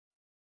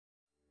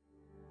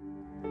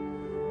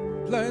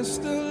Bless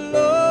the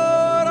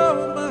Lord,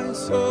 oh my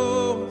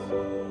soul,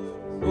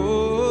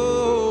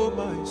 oh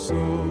my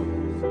soul.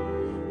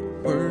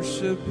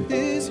 Worship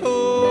His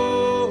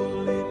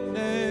holy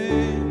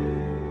name.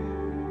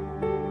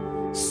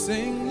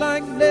 Sing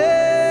like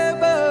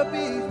never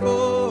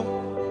before,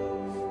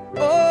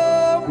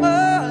 oh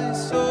my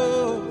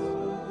soul.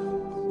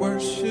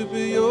 Worship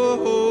Your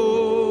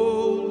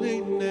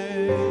holy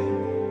name.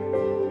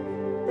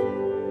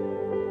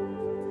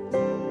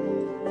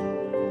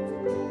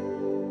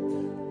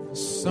 The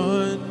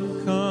sun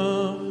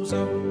comes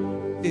up,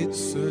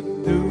 it's a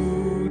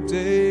new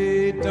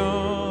day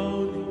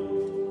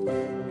dawning.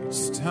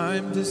 It's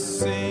time to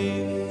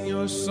sing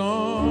your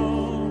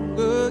song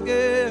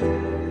again.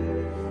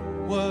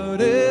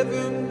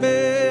 Whatever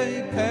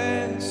may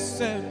pass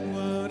and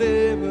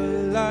whatever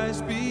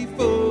lies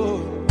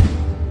before,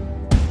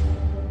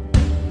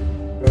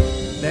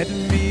 let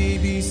me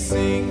be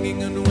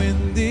singing, and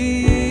when the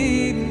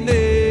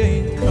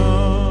evening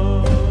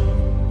comes,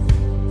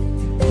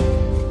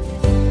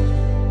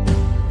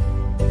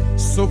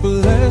 so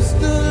bless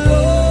the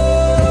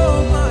Lord,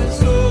 oh my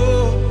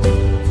soul,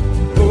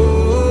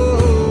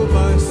 oh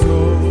my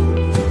soul.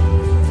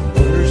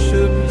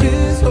 Worship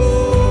His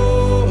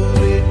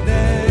holy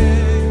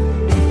name.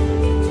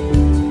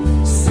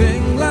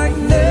 Sing like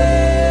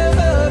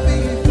never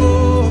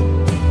before,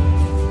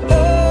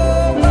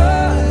 oh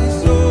my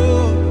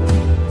soul.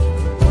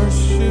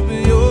 Worship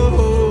Your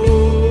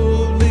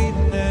holy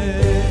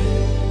name.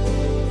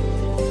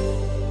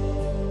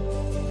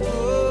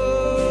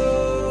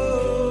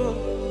 Oh,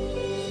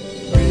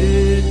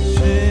 rich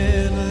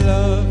in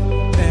love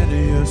and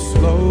You're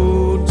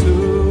slow to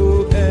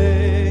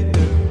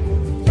anger.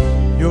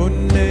 Your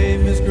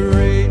name is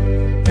great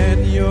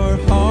and Your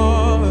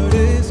heart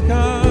is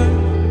kind.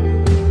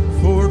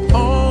 For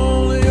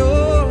all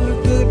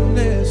Your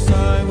goodness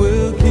I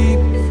will keep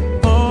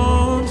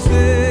on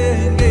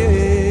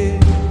singing.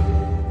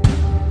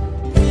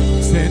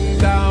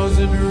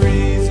 10,000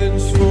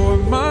 reasons for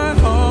my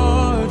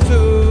heart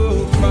to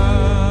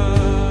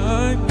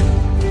find.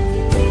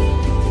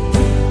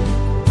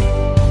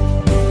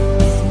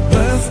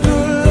 Bless the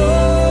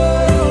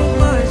Lord, oh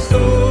my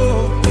soul,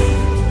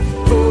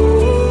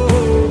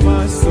 oh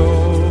my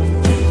soul.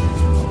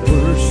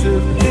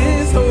 Worship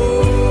His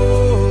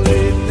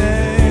holy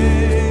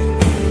name.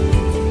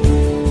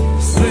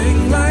 Sing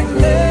like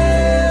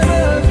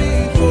never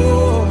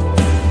before,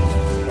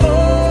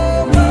 oh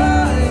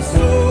my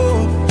soul.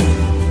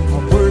 I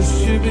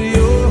worship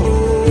Your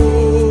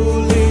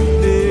holy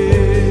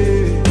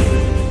name.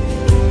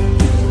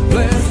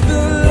 Bless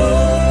the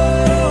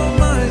Lord, oh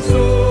my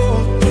soul,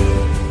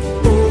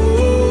 oh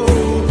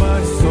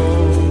my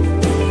soul.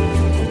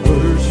 I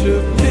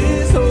worship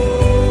His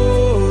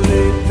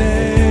holy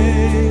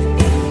name.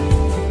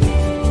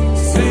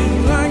 Sing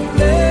like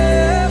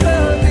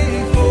never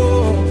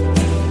before,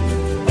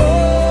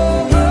 oh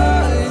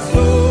my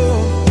soul.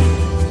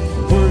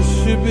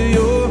 Worship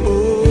Your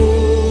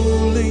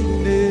holy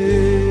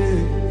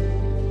name.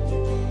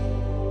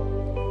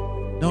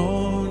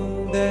 On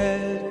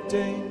that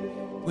day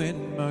when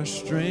my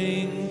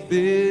strength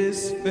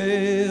is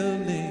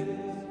failing,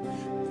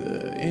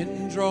 the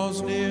end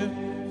draws near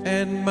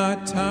and my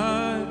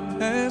time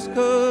has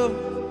come.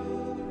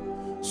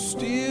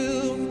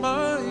 Still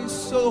my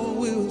soul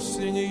will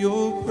sing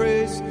Your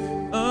praise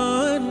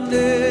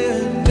unending.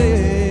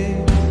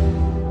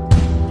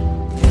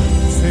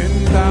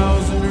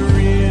 10,000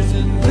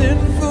 reasons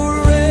and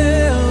forevermore.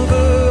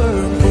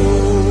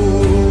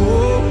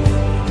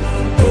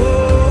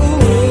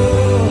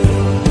 Oh,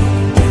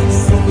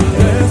 so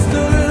bless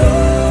the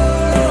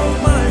Lord, oh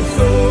my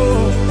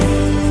soul,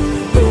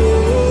 oh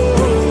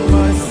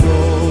my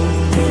soul.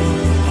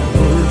 I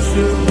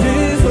worship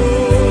His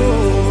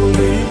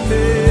holy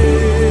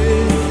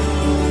name.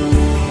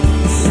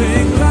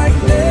 Sing like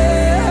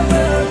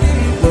never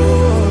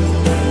before,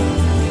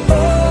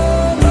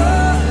 oh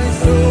my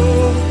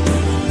soul.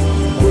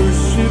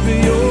 Worship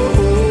Your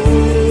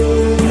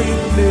holy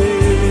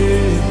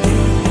name.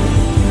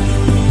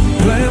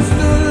 Bless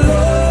the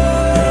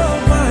Lord,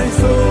 my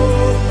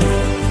soul,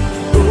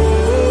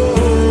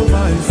 oh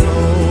my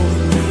soul.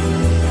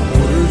 I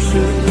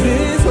worship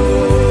His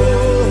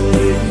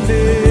holy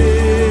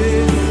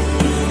name.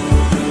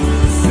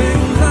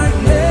 Sing like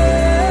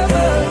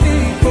never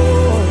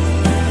before,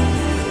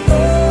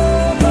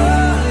 oh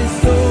my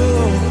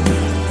soul.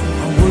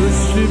 I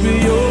worship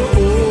Your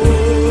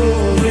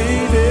holy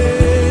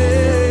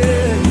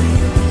name.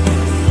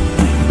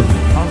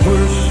 I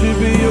worship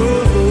Your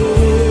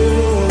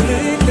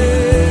holy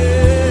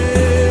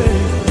name.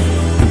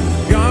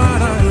 God,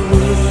 I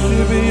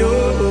worship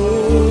Your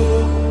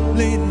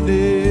holy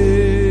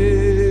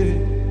name.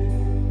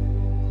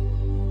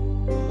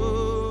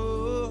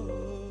 Oh.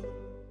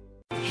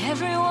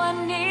 Everyone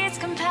needs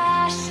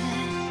compassion,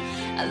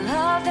 a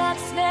love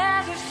that's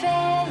never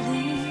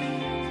failing.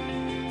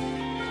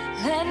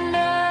 Let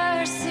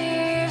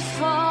mercy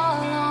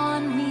fall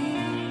on me.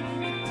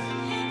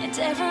 And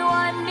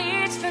everyone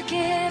needs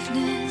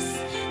forgiveness,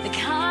 the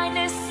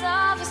kindness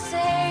of a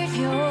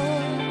Savior.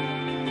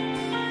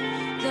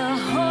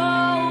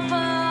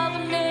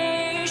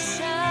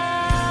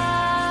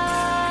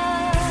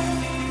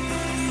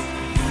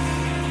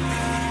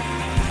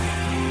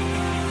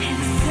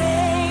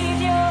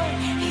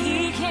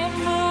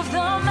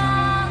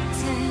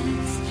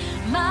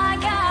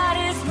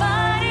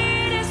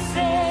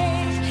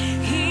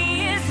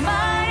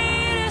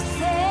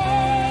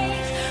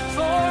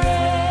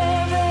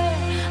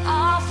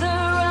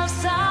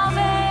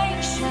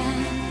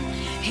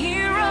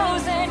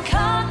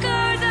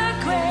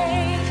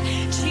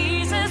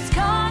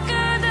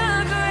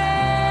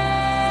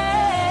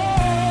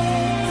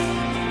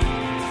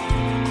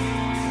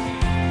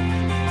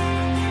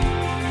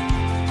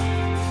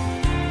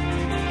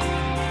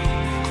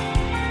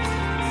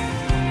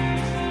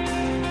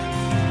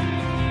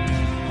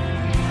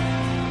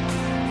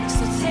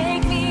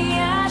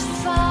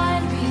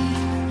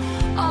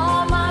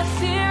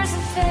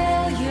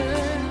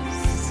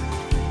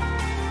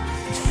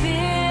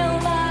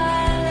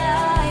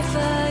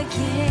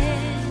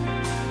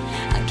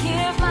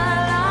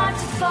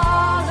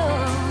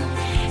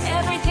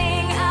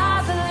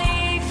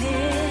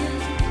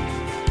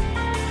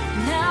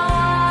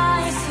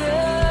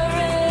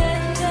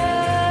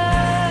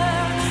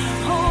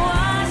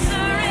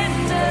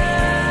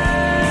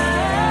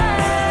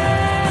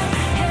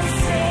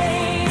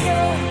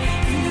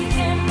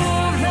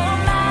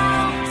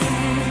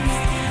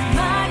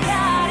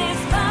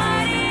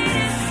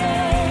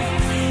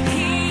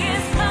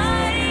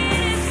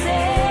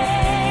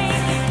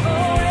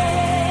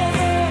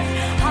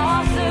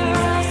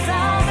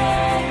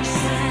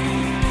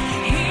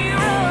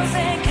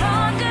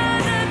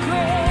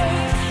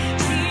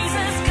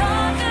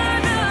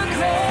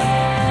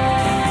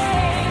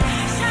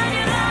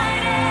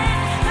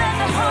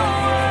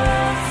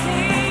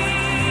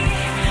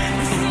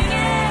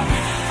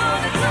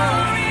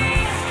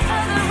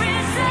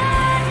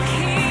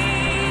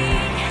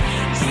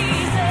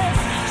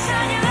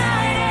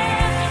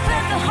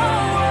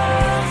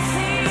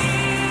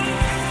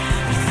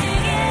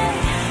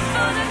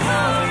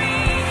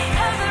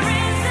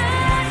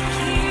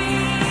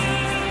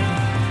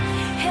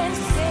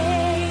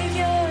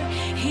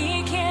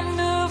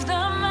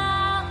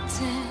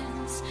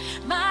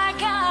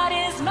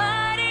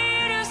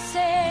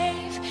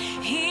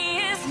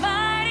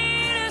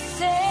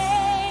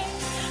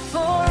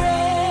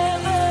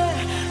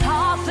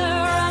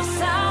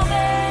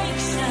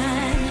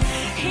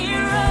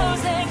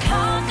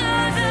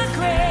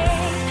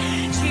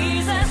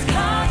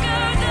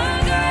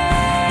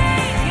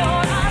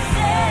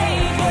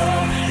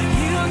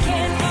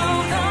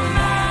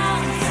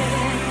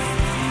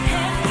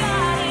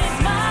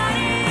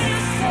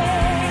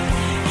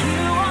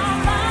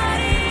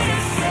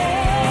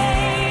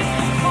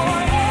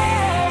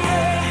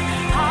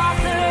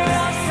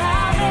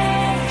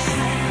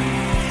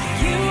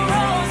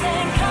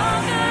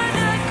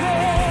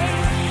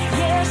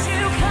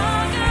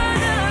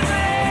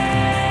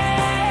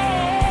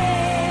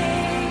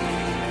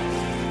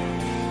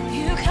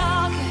 You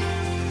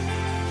conquered.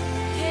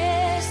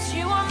 Yes,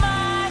 you are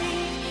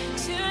mighty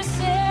to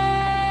save.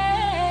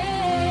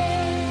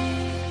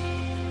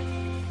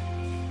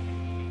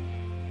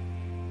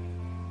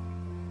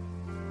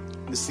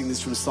 Let's sing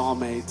this from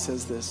Psalm 8. It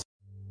says this.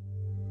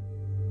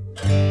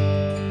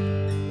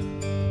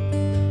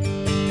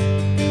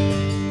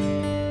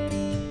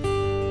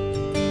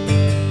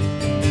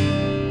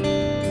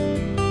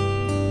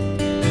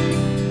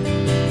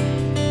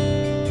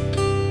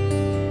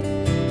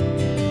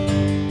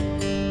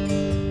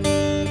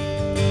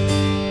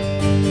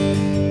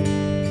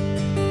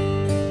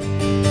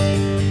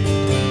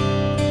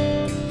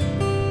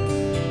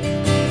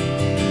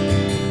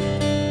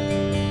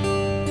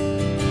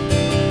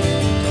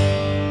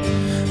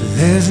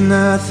 There's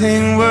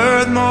nothing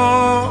worth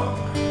more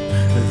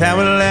that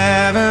will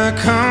ever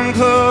come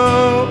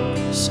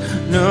close.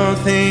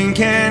 Nothing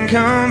can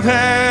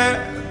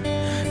compare.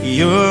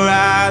 You're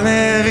our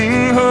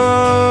living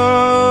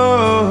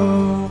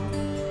hope.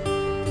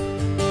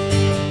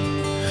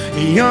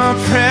 Your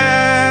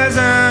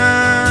presence,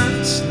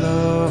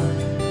 Lord.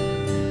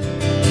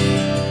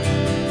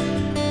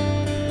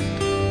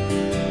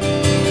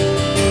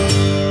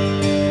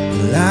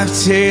 Well, I've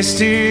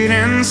tasted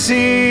and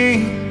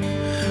seen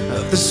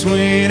the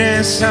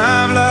sweetest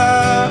of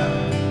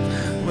love,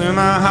 where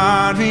my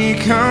heart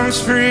becomes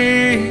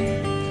free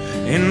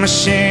and my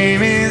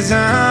shame is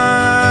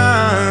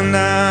undone.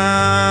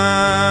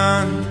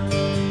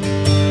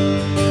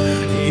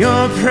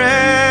 Your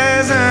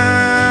presence,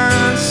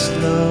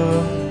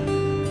 Lord.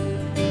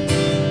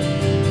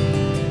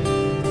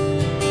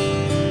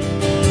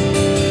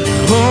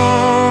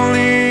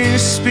 Holy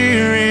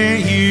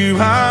Spirit, you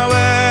are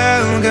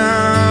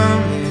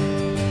welcome.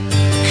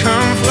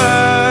 Come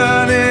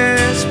flood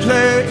this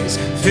place,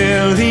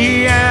 fill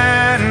the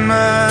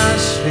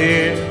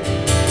atmosphere.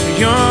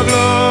 Your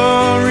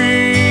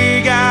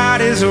glory,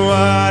 God, is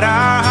what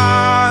our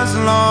hearts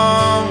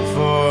long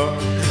for.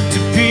 To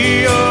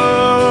be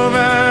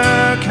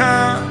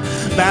overcome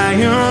by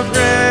your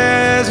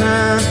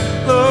presence,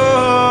 Lord.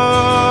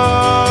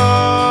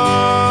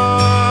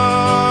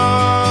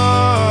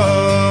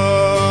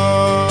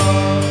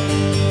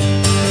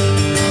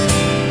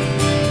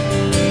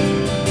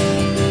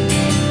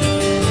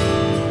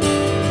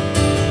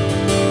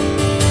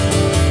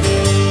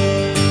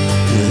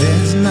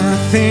 There's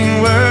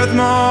nothing worth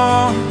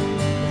more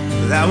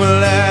that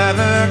will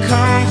ever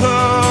come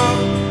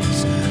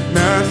close.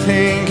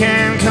 Nothing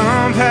can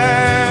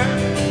compare.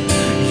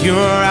 You're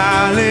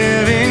our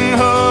living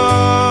hope.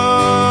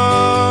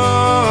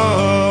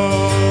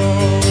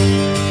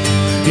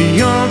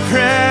 Your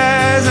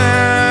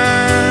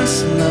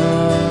presence,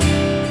 Lord.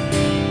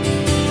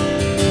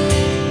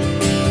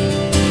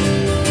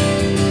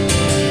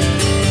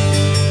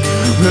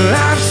 Well,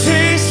 I've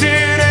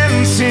tasted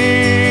and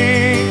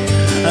seen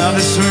of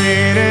the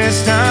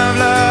sweetest of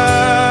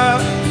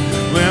love,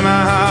 where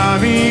my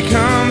heart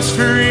becomes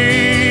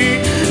free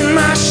and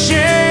my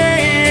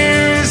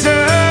shame is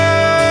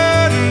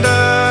undone.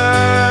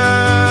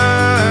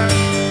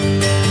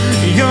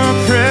 Your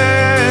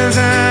presence,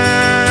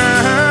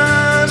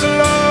 Lord.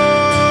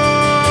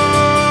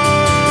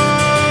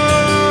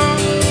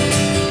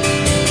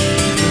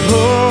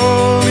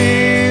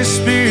 Holy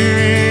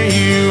Spirit,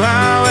 you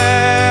are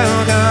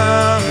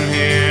welcome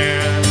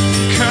here.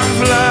 Come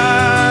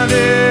flood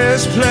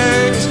this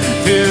place,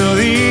 fill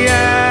the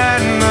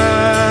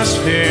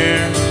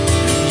atmosphere.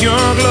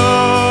 Your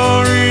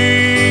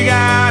glory,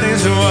 God,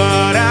 is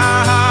what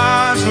our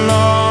hearts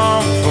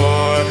long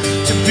for.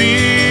 To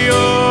be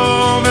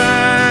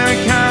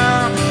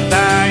overcome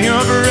by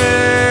your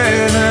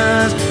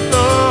presence,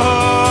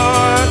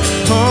 Lord.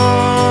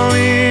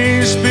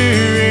 Holy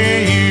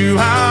Spirit, you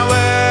are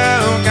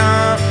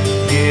welcome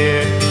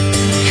here.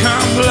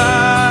 Come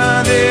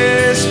flood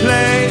this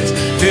place,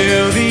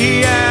 fill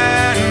the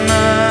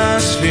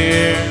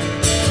atmosphere.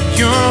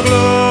 Your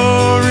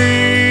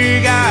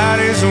glory, God,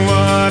 is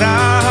what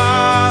our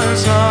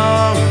hearts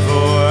long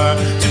for.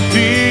 To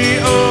be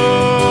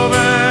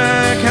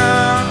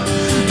overcome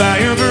by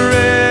your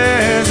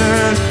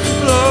presence,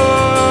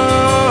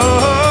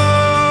 Lord.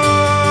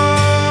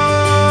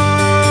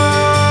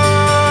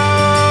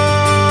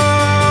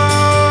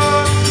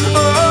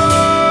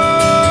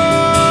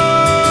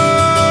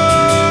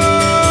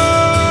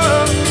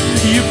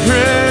 Your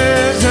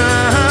presence,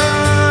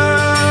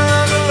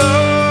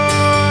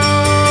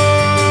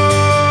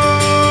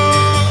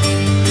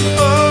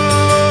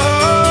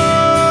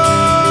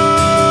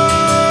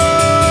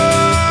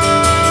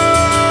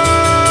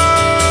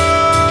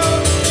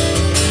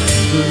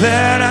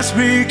 let us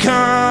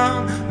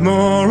become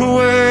more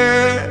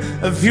aware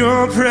of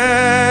your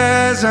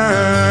presence.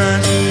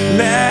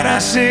 Let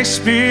us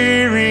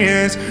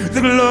experience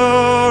the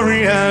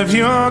glory of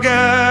your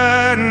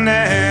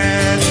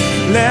goodness.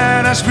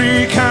 Let us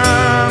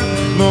become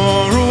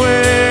more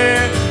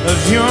aware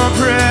of your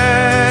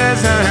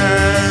presence.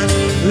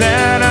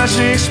 Let us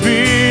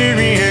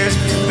experience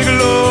the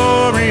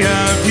glory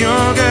of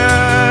your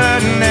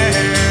goodness.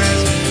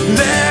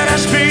 Let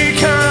us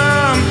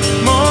become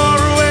more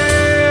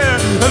aware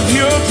of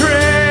your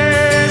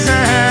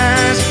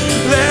presence.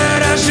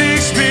 Let us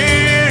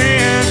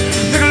experience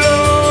the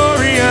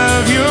glory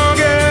of your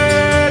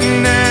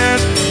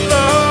goodness,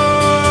 Lord.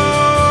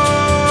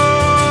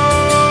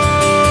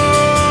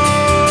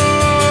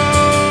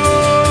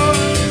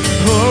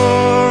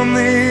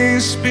 Holy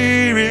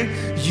Spirit,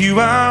 you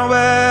are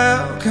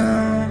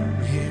welcome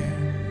here.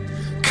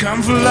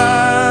 Come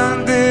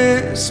flood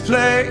this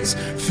place,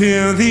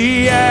 fill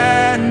the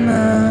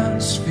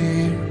atmosphere.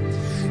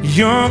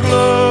 Your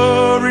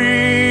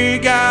glory,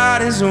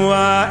 God, is what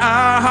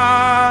our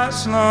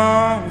hearts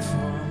long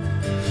for.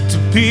 To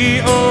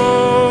be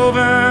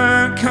overcome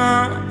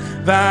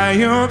by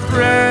your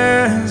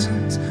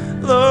presence,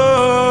 Lord.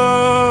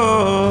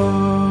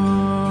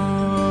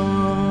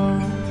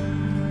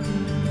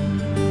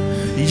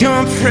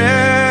 Your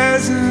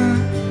presence,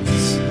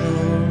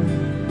 Lord.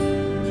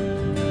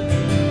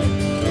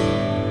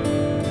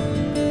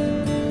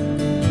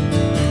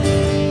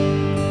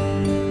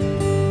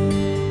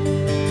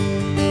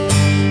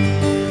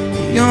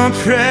 Your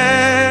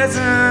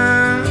presence,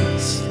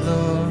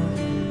 Lord.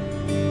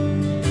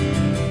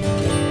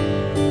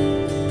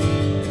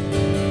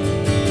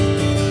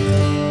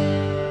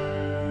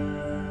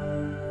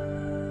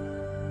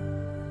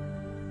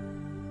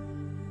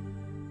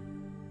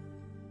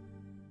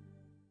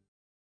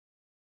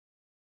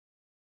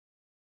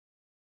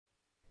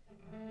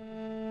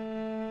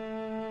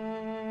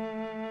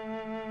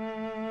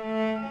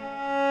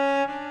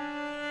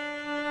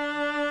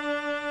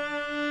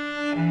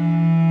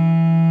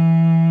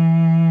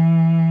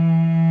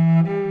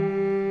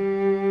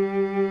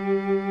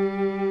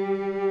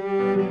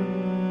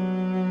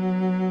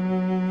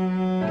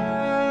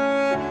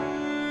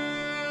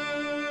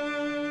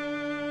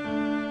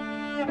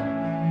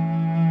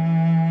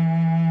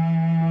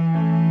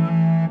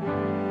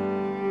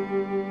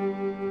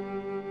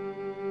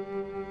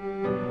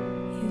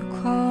 You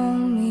call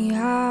me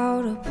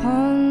out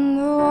upon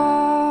the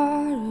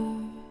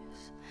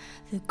waters,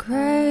 the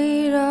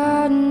great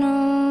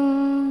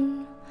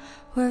unknown,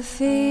 where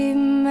feet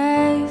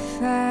may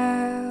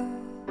fail.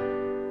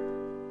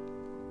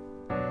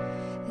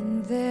 And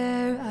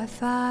there I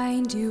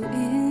find you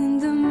in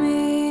the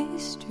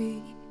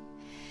mystery,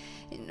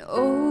 in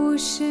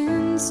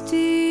oceans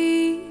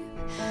deep.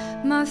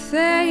 My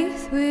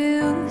faith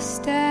will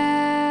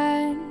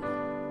stand,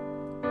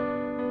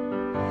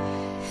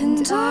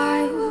 and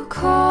I will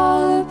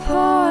call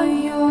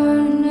upon your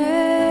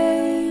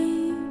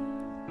name,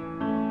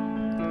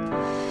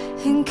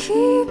 and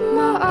keep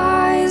my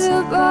eyes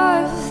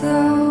above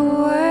the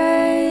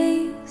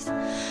waves.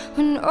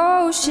 When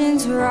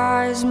oceans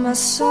rise, my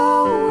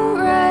soul will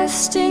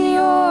rest in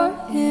your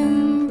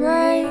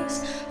embrace.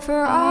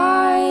 For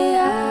I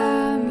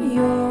am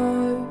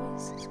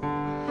yours,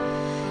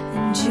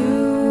 and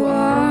you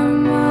are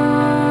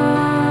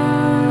mine.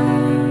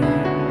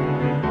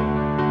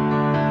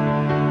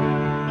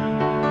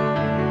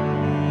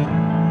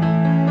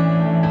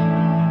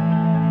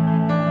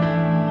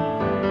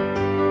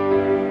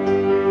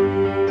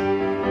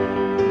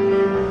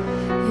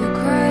 Your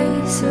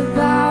grace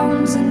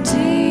abounds in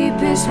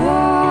deepest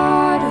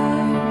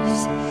waters.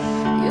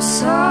 Your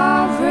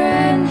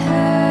sovereign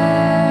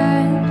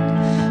hand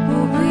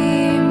will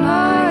be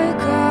my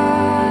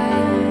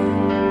guide.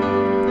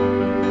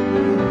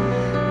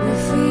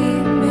 Where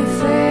feet may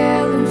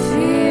fail and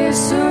fear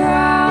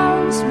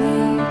surrounds me,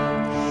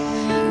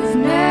 you've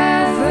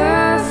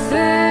never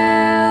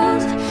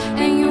failed,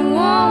 and you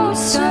won't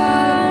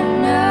start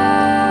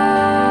now.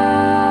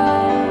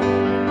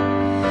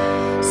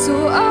 So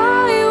I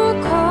will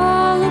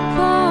call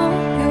upon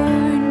your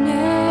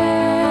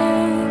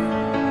name,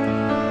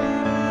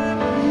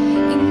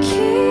 and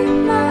keep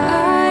my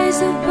eyes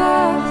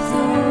above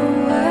the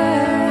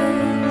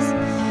waves.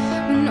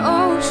 When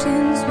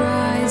oceans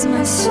rise,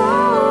 my soul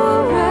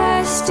will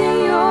rest in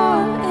your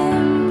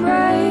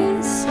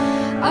embrace.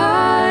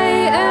 I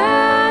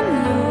am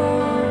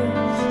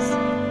yours,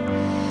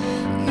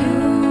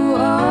 you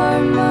are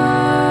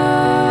mine.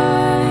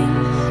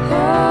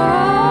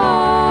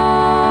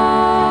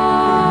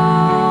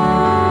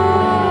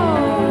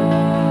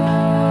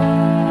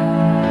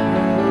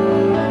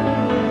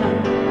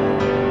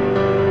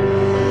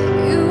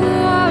 You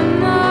are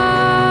mine.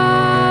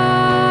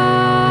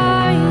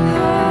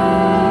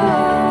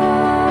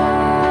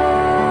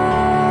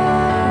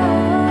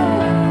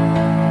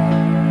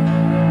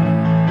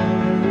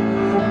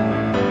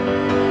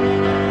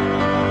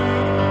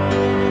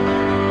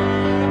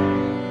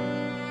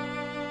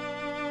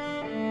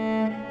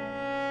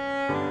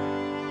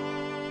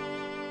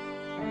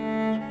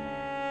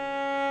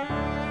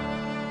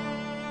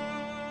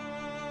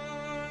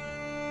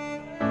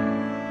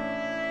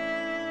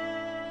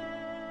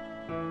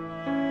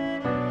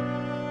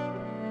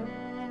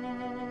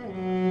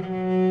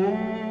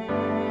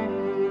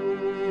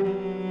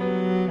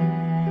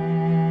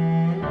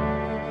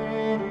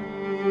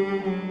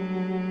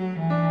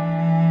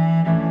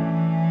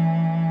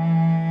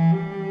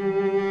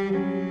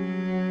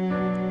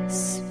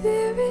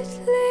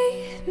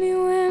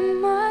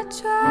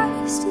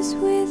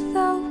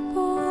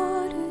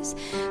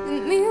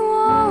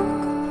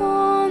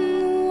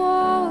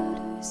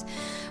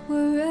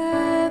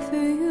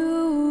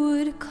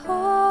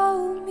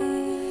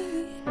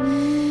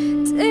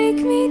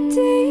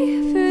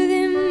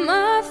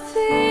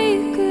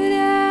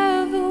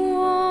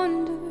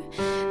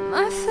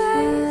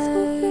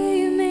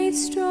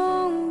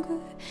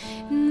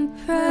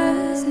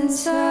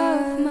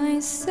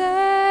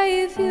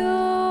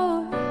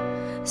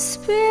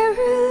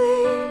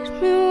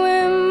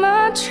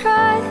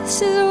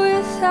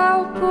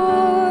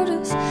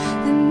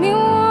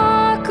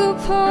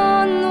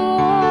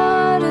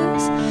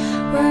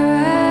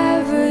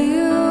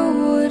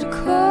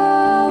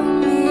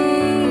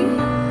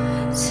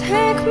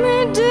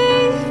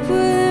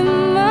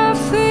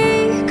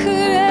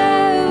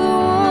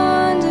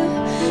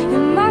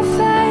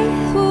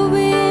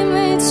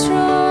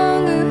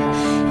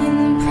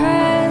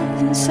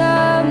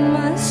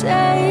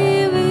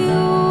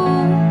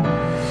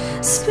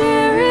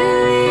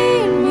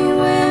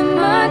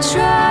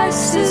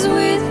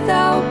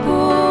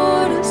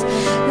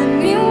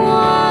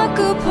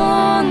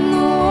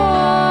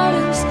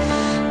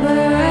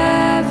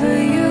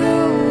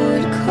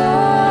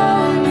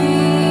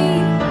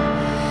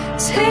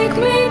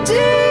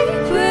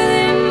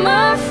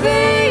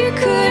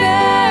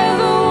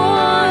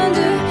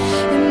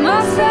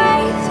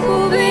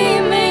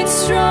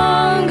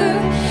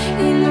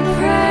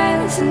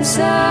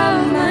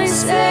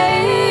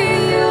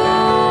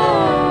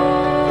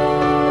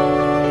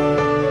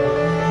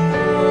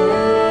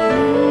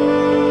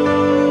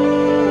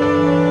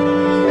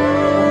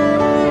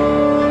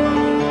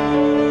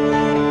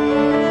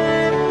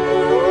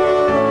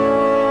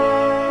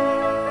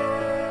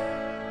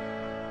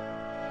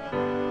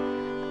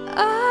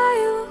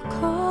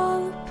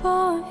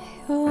 want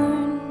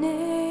your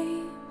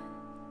name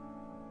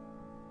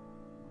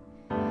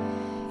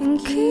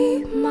and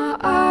keep my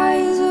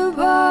eyes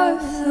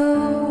above the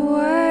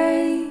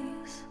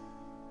waves.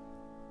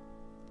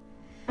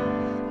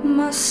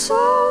 My soul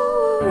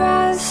will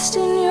rest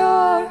in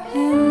your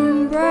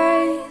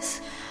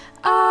embrace.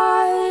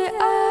 I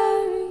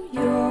am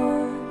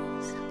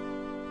yours.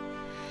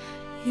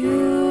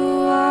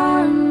 You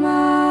are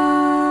mine.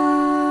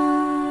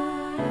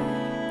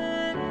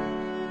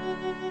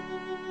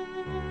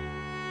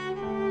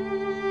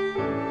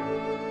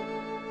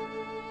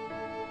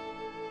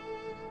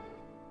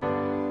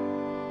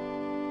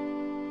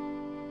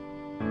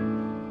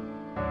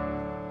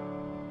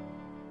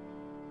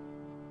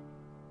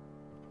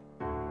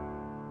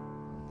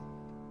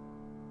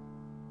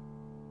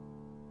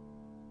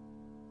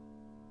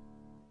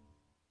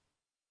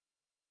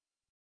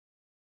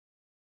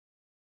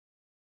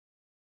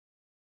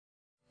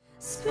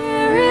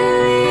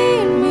 Spirit,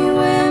 lead me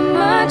where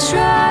my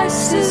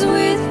trust is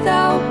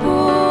without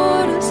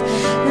borders.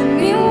 Let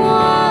me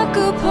walk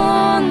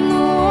upon the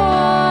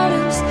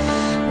waters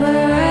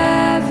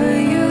wherever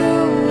you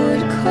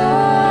would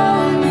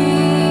call me.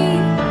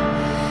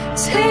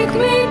 Take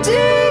me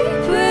deep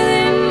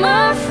within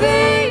my feet.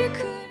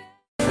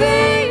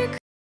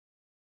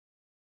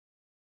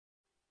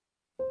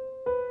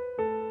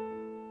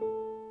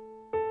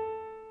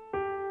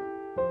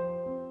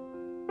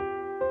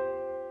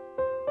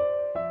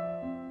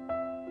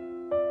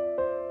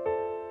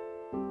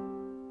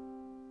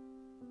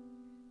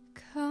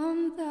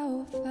 Come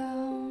thou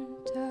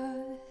fount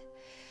of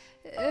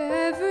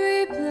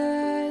every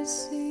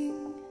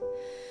blessing,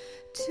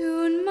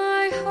 tune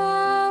my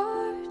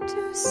heart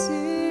to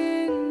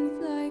sing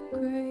thy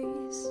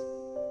grace.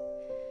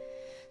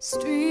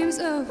 Streams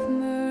of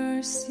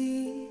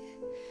mercy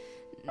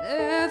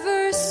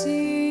never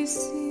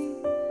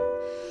ceasing,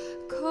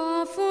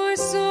 call for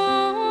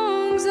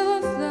songs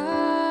of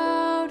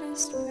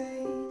loudest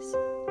praise.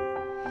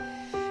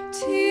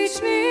 Teach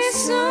me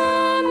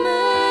some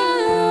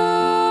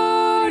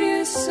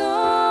melodious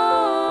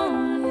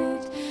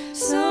sonnet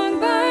sung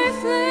by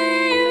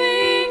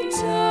flaming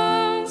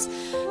tongues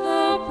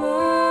above.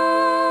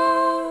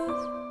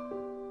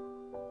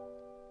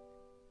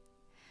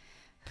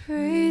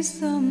 Praise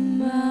the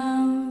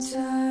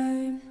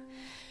mountain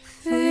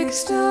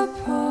fixed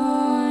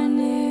upon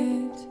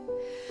it,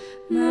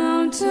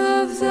 mount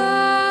of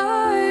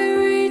thy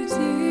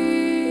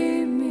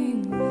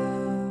redeeming love.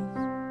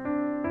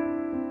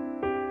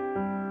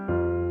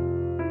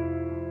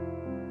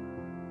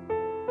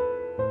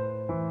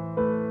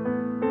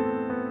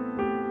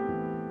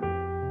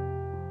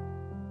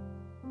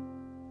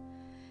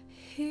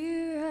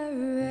 Here I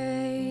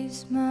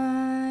raise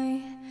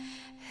my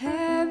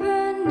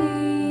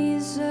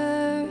Ebenezer,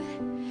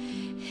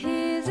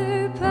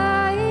 hither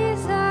by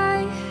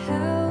thy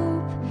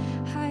help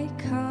I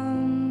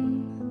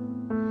come,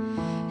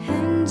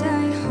 and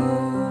I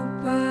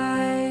hope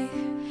by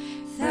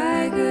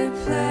thy good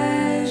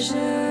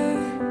pleasure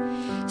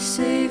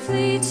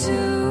safely to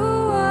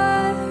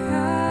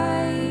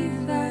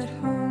arrive at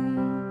home.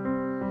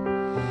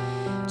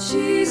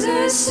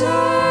 Jesus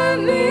saw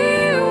me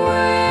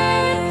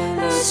when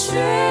a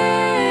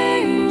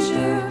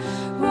stranger,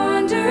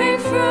 wandering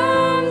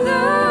from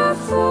the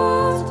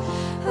fold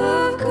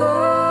of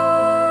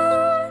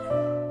God.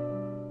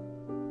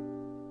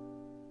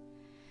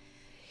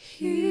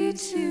 He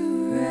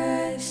to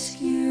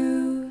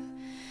rescue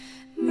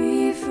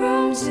me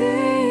from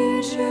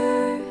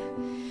danger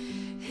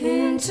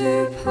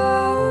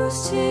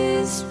interposed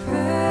his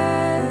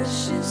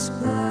precious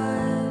blood.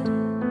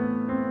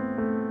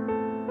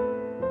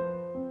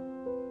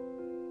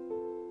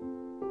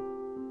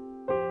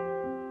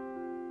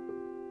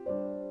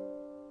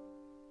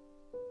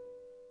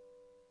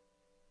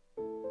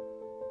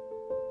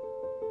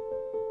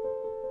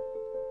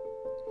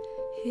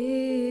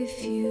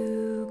 If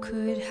you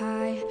could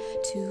hide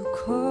to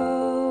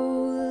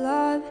call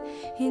up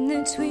in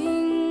the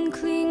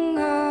twinkling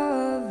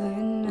of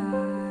an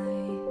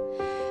eye,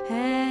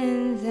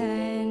 and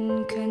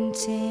then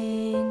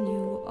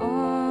continue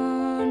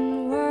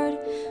onward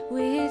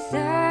with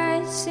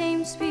that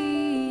same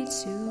speed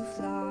to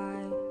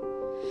fly,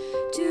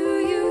 do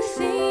you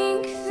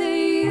think that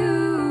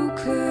you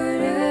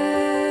could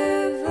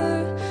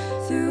ever,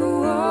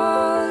 through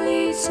all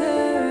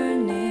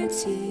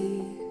eternity,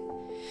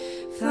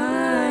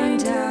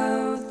 find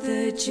out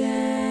the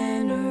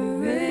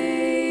generation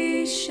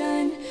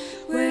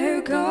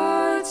where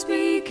gods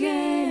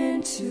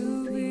began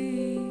to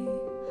be,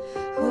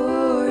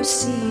 or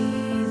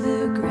see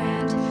the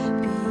grand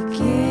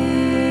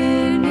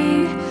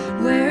beginning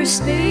where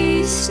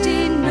space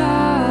did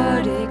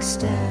not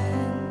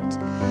extend,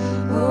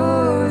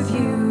 or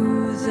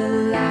view the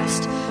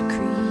last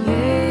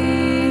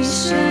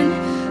creation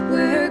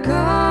where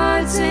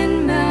gods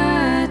and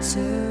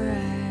matter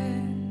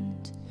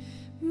end?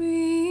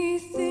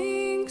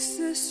 Methinks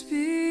the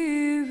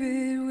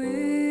Spirit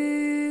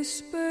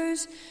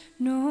whispers,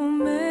 no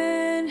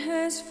man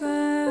has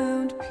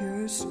found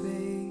pure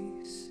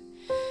space,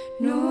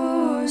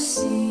 nor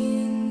seen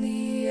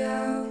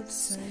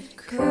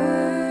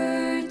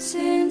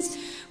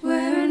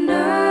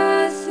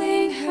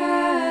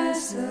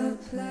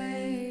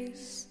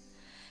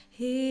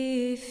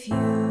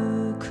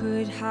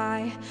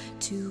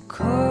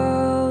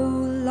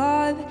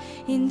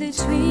in the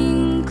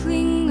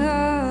twinkling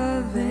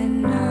of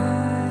an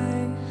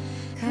eye,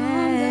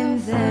 and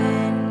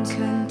then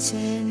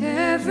contain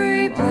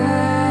every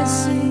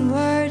passing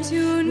word.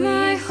 Tune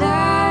my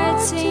heart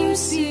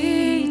seems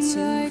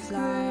to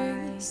fly.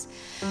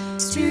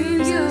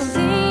 Streams of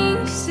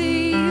things that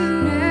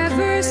you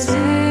never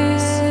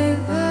say,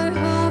 but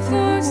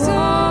for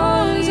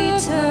all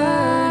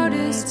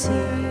eternity.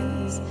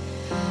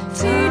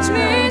 Teach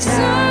me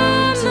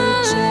some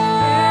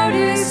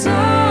melodic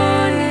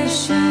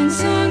sonation,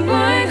 sung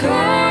by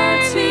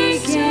hearts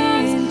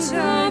begin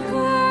to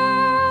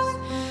blow.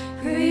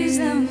 Praise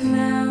the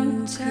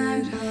mountain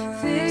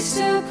fixed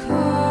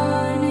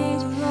upon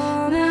it,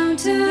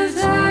 mount of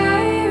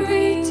thy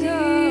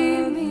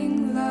redeeming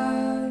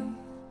love.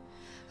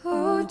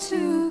 Oh,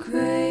 to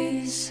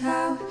grace,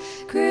 how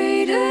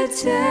great a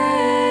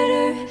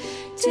debtor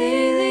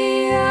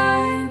daily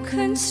I'm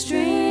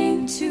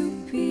constrained to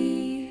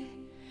be.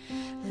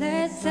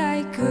 Let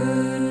thy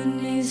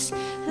goodness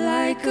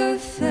like a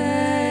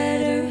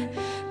fetter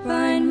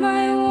bind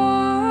my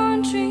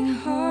wandering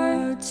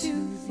heart to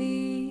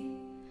thee.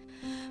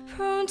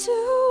 Prone to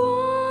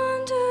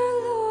wander,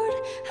 Lord,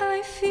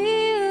 I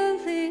feel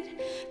it,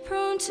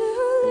 prone to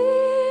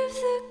leave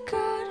the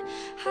God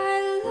I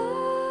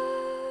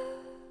love.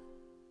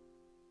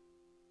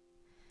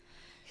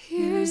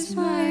 Here's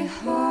my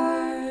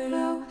heart,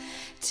 oh,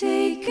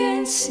 take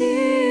and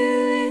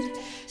seal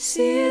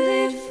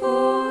it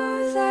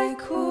for thy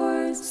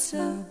courts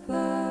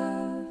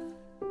above.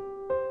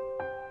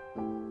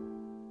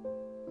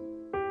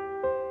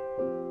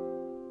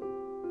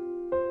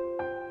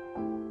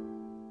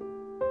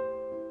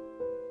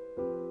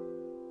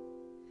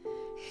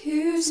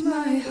 Here's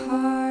my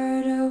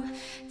heart, oh,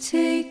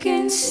 take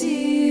and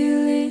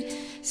seal it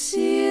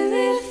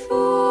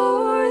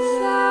for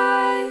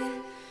thy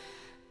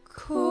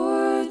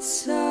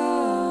courts above.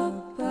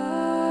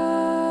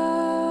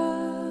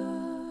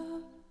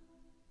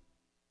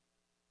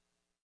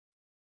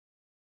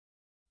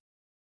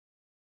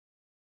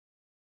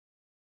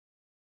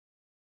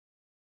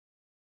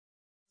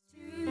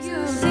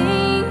 You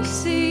think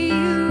that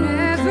you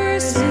never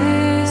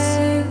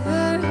say,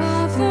 but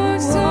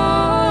for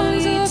all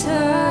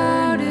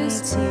eternity.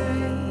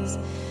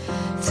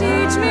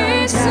 Teach me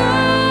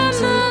some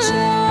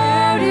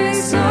melodic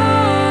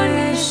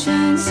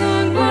sonation,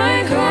 sung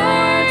by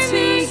hearts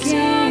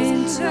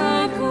begin to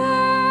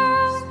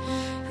blow.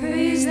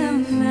 Praise the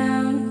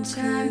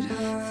mountain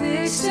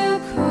fixed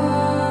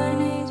upon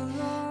it,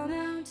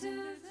 mount of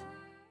thy.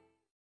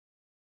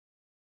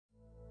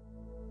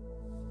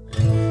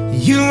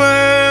 You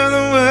were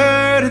the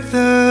Word at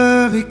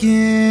the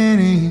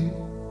beginning,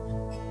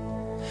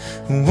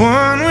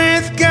 one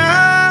with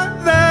God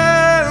the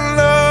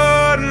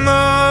Lord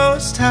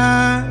Most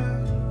High.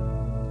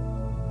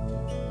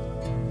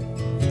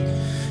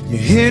 Your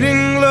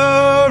hidden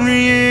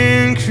glory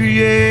in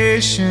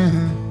creation,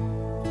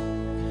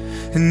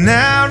 and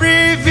now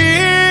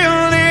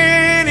revealed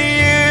in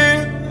you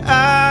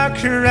are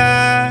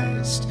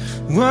Christ.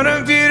 What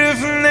a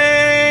beautiful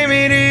name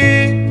it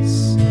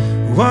is.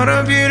 What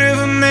a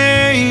beautiful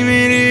name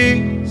it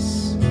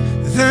is.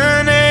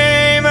 The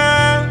name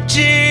of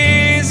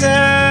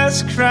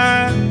Jesus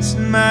Christ,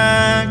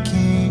 my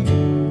King.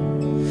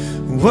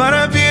 What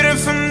a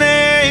beautiful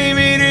name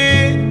it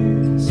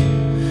is.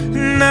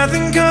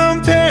 Nothing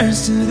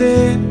compares to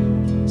this.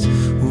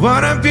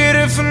 What a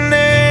beautiful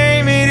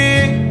name it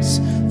is.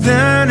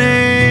 The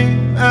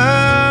name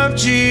of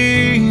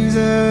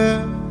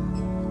Jesus.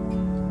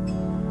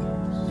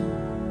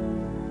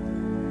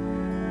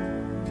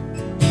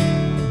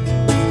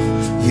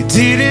 You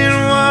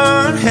didn't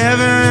want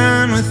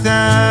heaven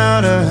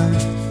without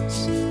us,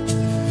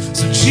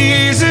 so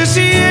Jesus,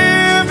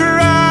 you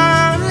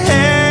brought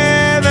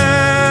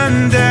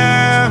heaven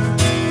down.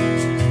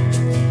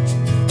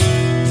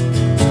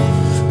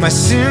 My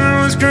sin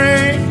was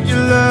great, your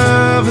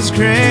love was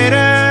greater,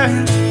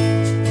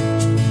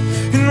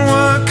 and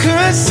what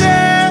could separate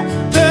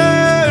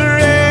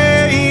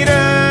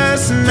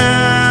us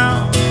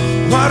now?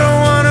 What a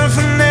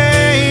wonderful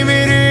name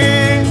it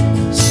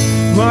is.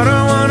 What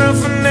a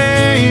wonderful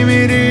name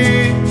it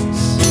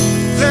is.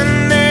 The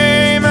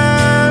name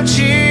of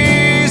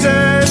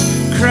Jesus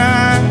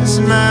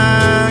Christ,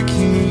 my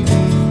King.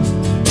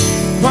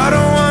 What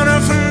a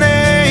wonderful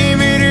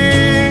name it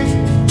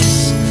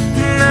is.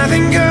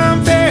 Nothing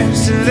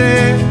compares to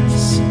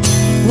this.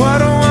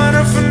 What a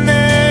wonderful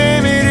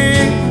name it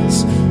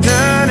is.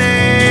 The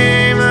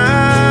name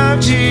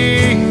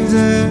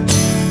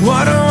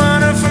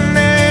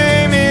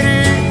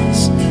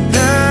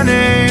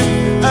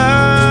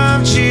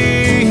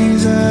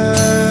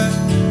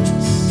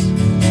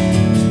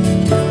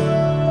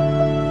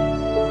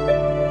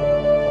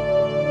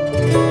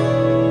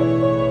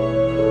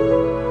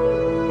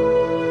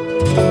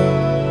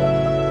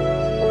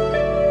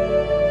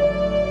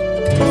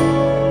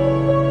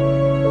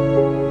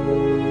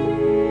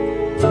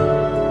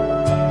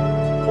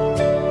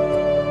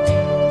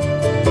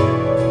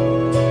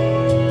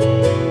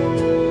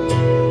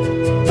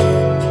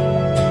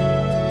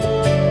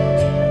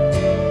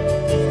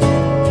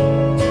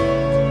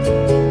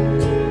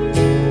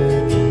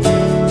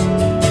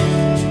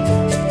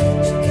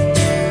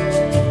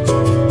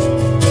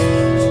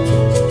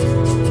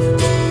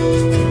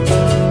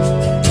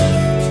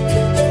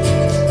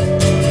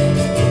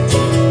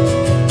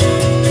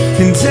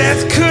and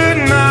death could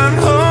not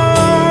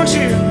hold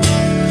you.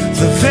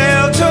 The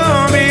veil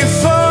tore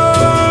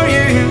before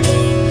you.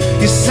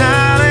 You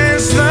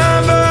silenced the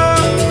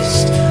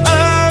boast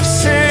of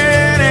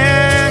sin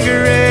and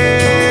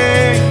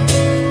grave.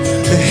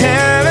 The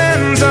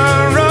heavens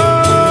are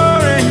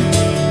roaring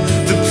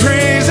the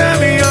praise of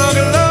your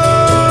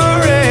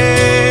glory.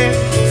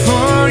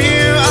 For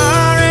you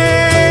are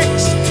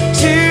raised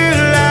to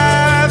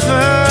life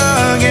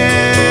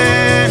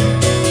again.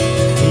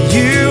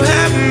 You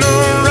have no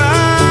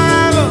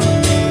rival,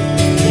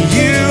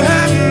 you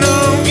have no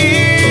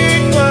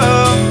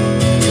equal.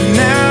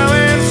 Now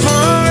and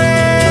forever,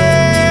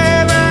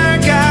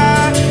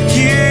 God,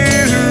 you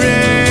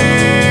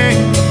reign.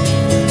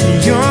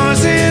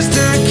 Yours is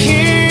the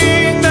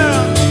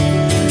kingdom,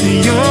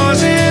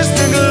 yours is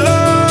the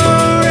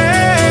glory,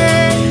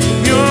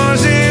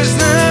 yours is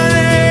the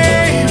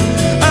name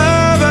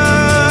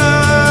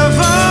above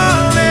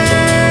all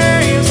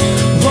names.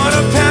 What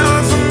a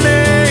powerful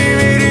name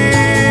it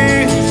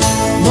is.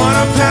 What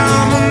a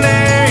powerful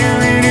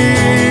name it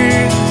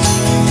is.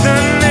 The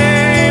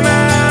name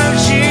of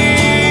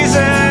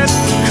Jesus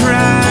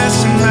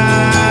Christ,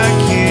 my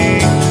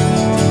King.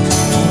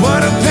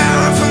 What a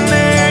powerful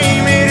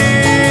name it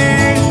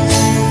is.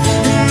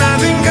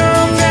 Nothing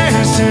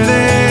compares to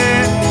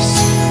this.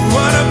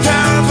 What a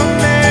powerful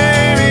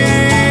name it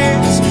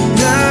is.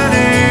 The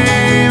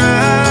name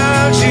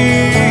of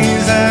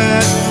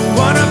Jesus.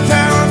 What a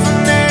powerful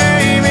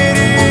name it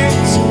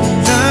is.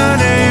 The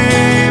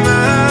name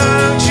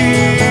of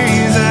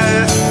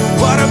Jesus.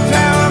 What a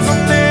powerful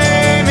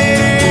name it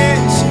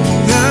is.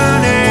 The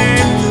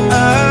name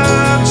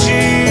of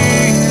Jesus.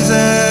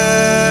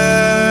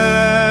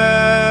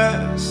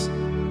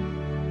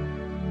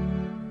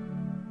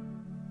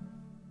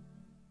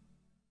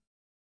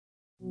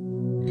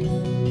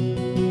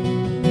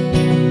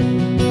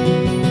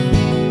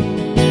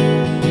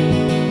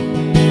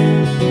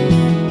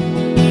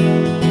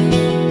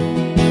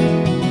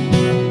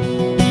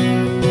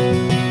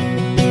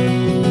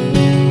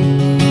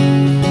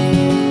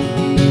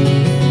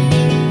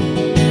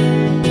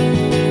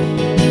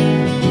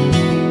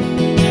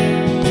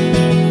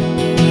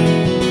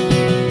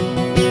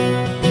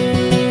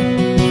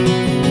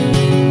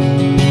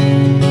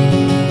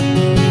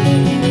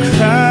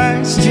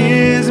 Christ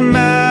is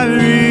my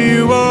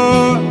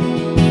reward,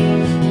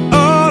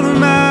 all of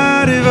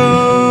my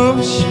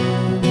devotion.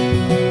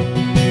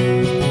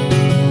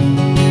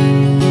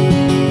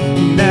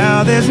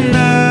 Now there's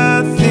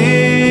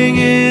nothing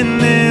in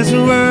this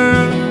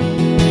world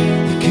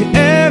that could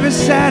ever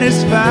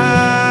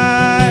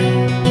satisfy.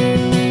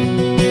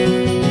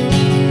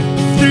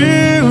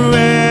 Through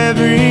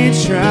every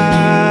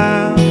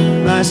trial,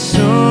 my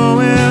soul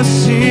will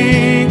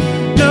sing,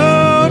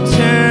 no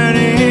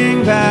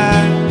turning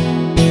back.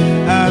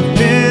 I've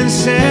been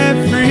set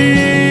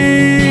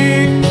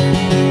free.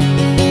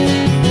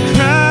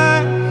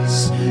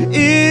 Christ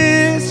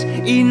is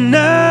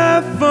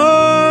enough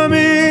for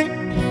me.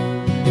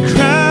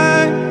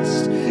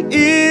 Christ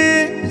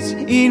is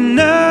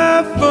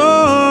enough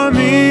for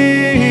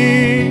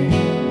me.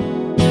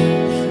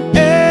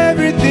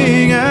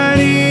 Everything I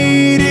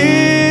need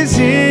is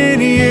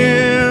in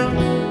you.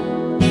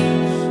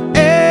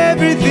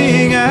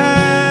 Everything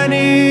I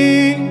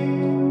need.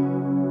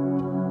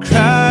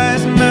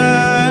 Christ,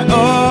 my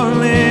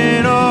all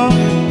in all,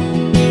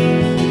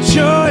 the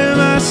joy of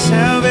my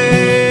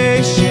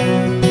salvation.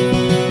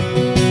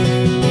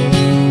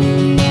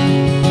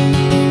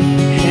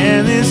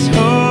 And this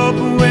hope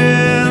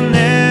will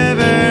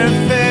never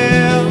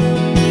fail.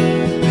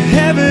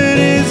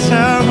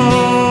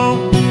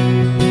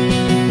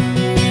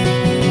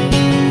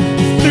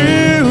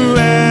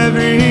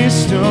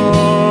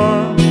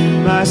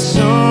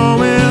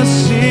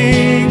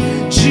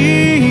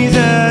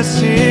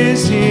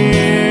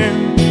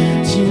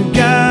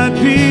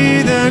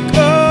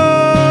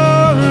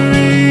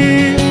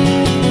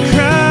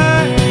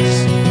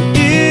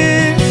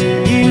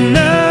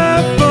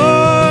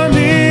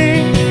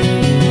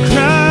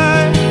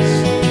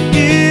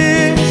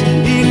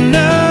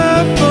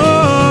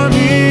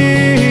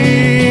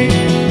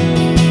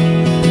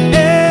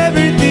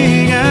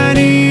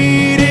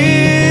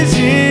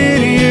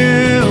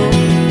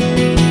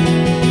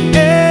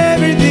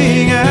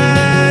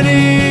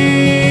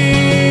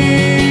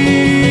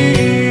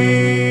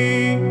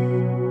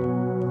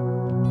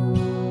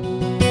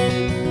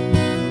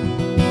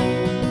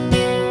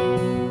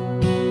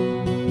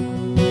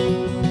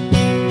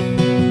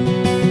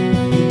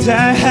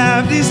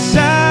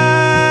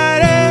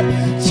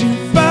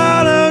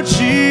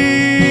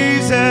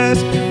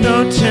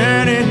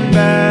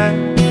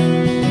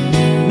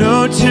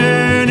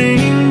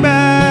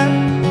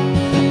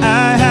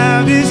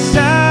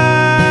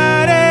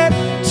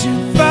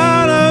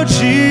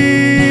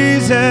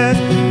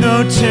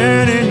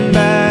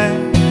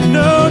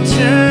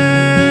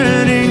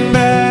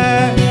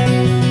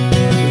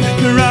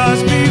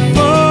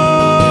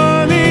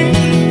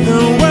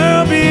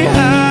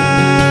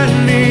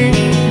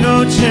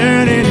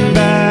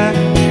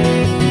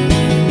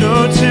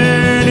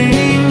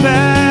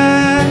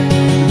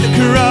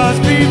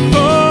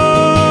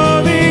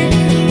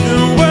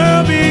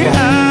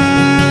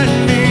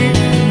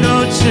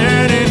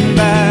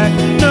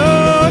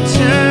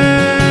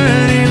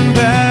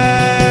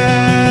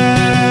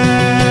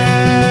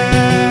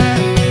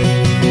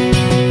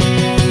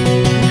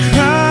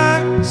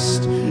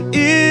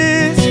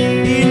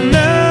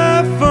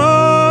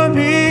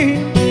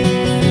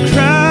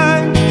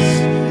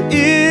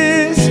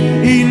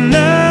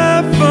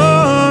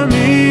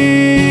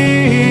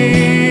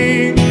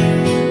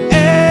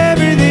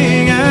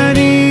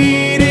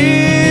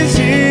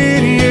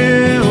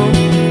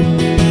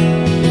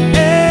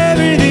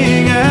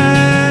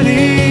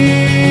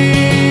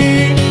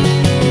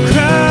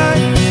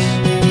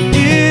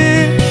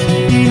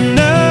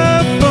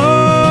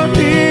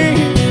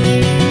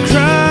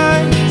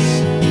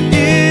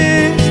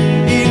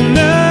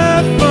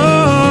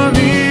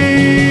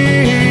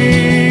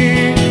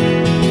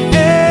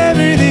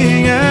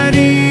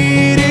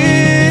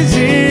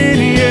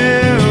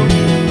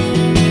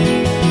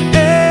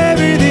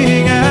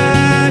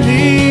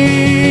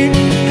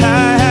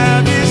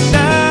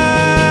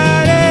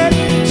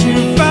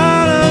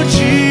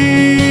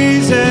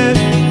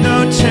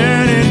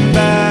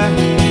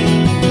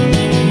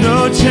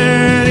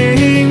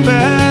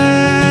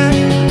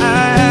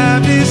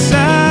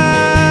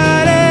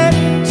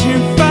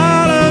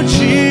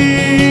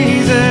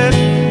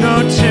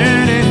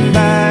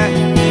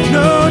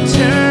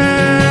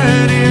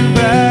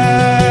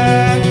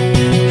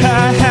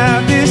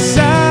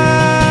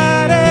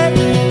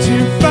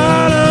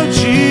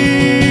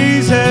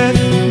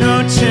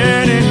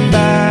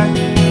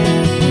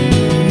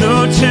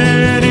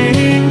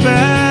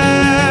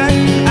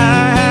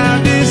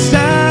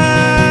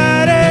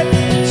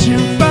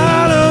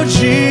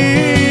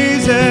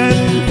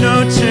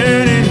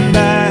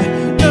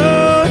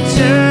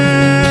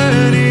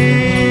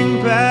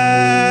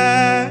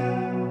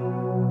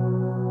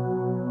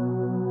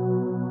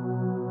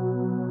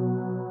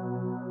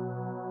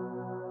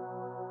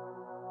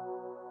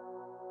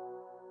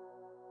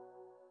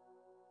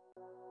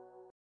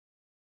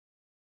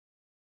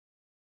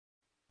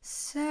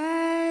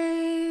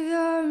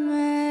 Savior,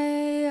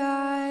 may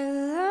I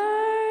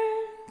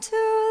learn to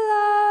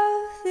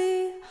love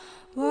thee,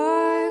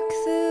 walk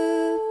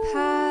the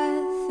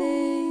path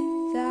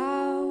that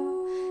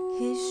thou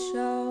hast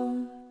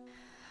shown,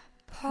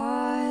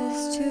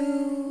 pause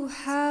to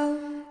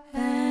help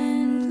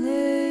and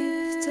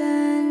lift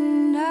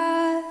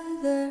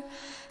another,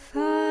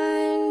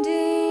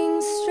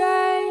 finding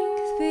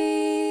strength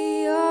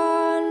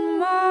beyond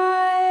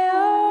my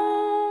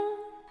own.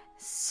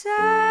 Savior,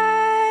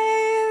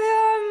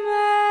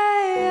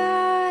 may I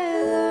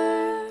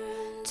learn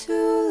to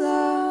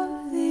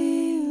love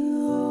thee,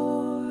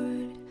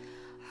 Lord.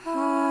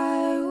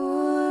 I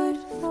would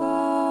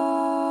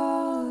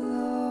follow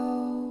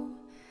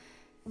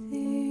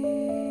thee.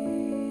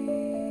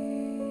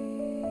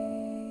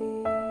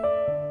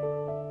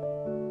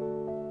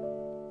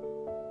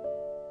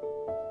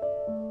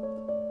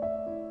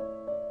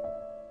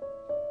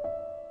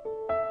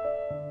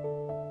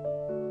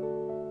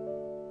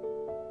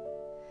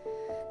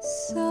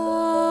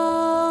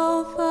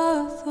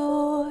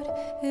 Salvador,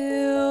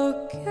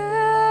 eu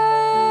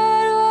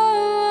quero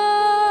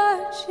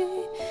amar-te,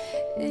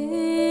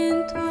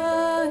 em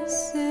tua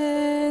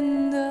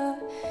senda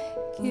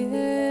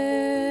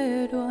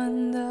quero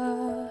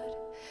andar,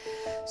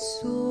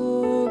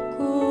 socorrer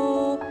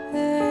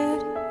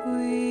o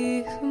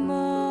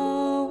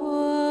irmão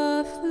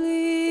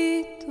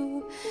aflito,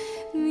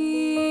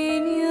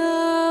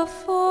 minha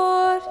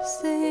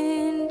força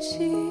em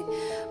ti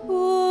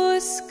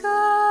buscar.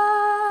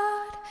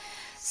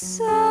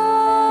 Salvador,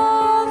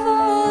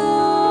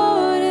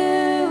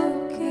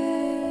 eu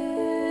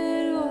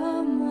quero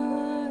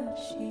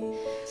amar-te,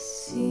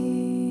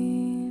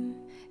 sim,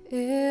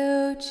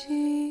 eu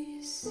te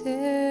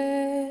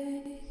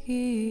seguirei.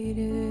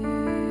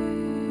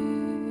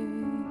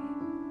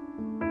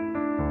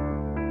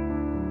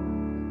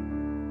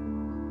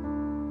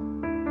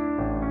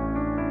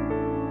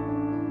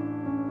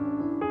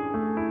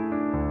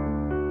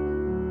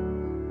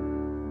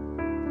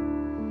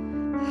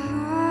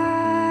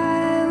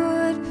 I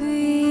would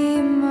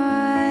be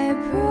my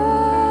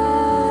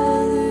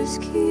brother's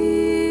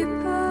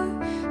keeper,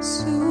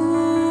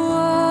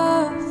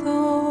 sua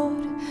dor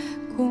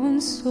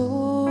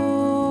consolar.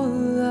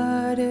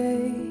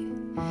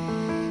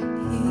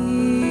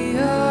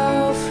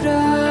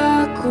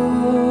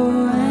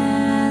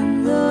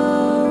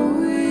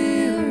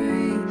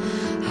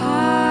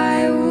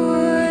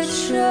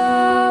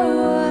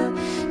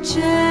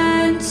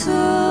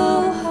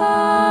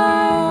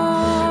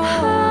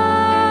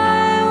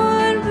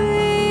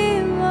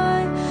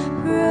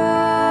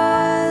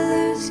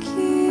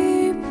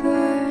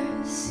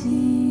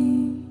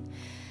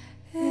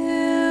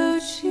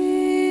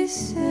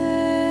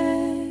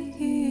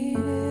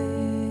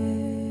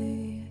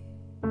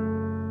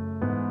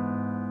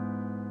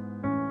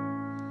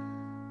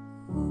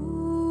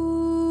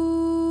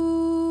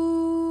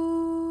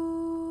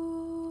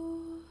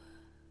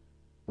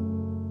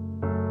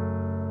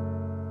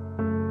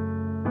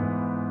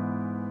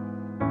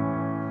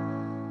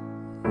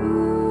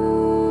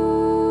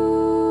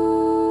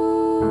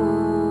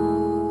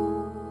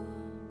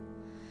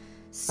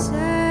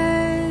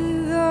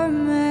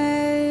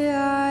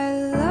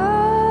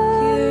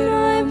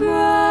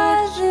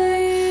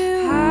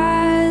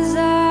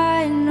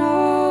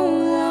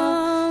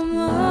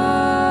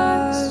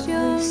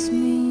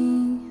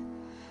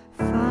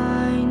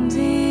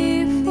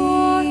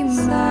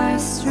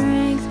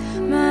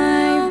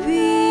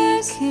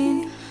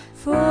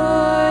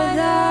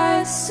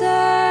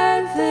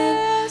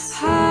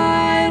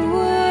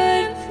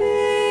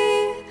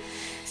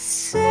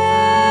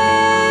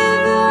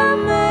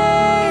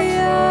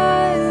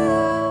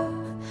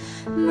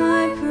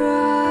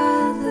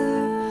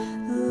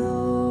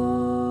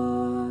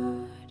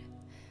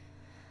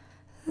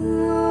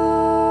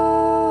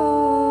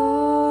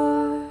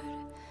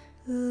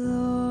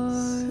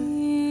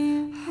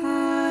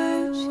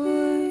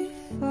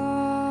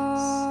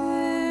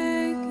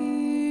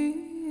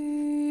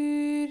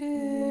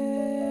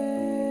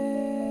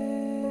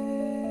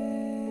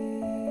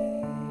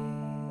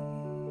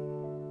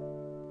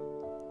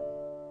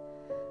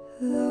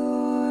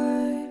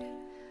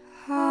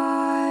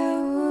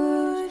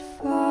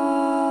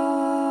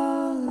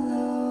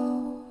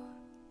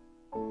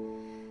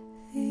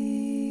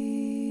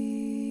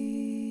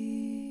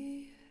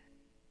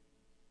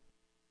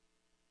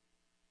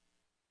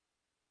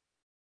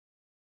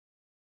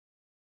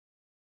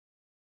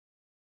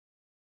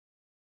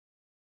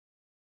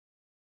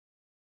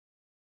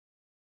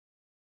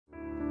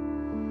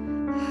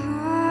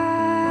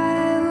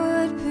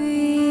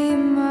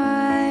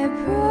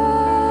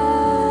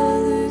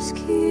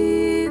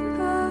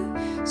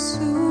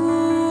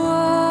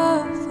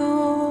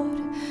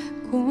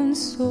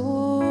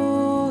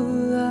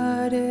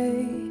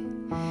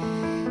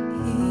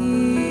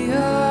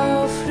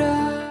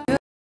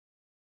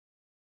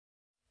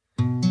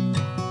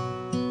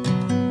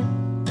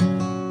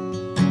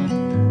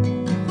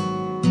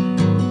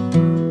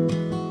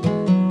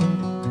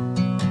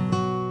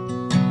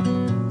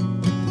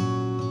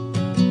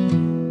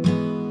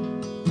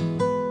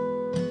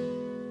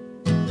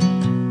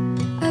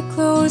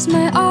 close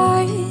my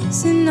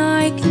eyes and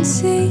I can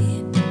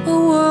see a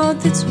world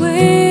that's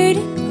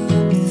waiting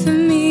up for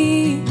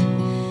me,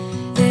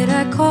 that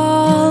I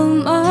call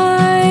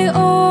my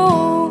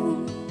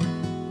own.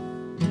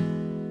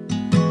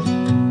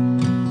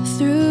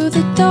 Through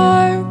the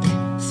dark,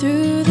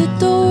 through the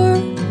door,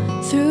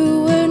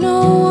 through where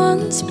no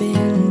one's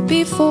been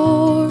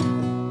before,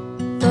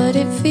 but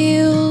it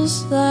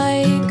feels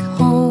like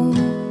home.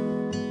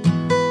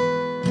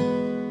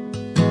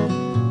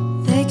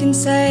 They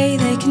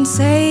can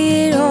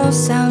say it all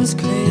sounds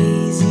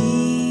crazy.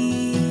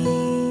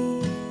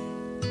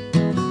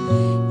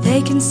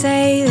 They can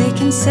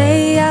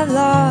say I've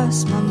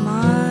lost my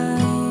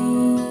mind.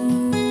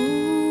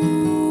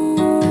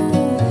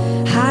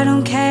 I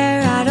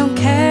don't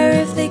care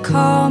if they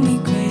call me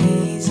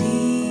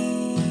crazy.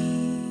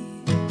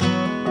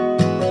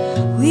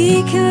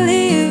 We can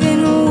live in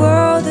a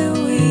world that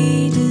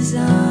we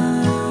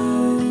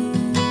design.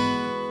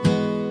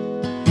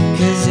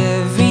 'Cause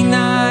every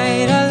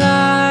night I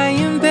lie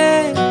in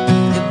bed,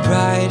 the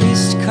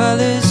brightest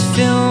colors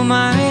fill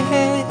my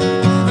head.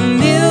 A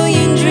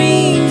million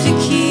dreams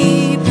are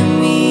keeping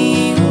me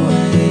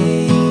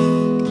awake.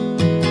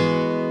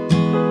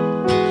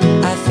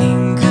 I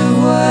think of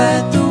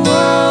what the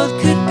world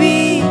could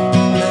be,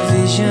 a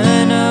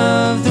vision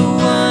of the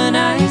one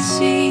I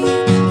see.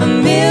 A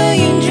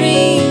million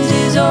dreams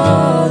is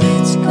all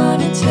it's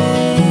gonna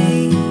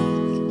take.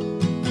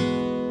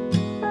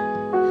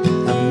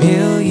 A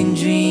million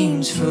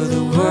dreams for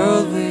the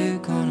world we're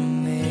gonna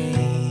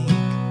make.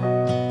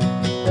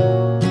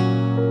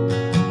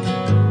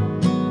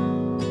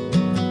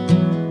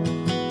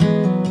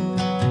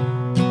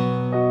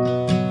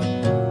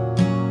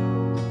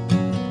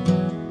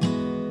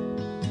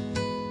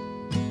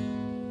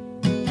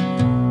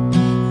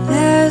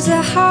 There's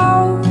a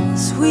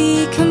house we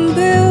can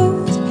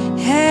build.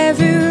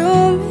 Every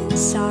room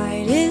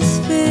inside is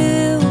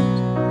filled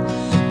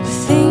with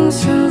things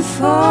from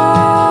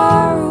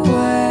far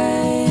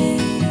away.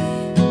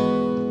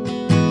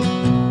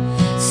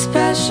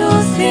 Special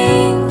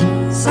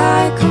things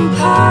I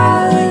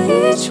compile,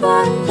 each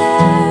one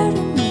there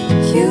to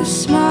make you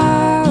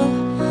smile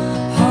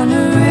on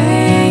a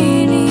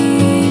rainy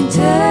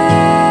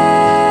day.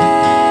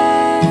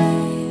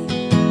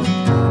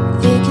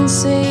 They can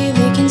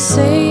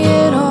say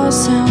it all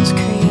sounds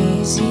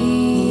crazy.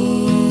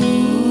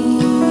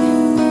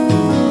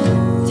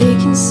 They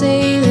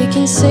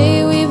can say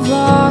we've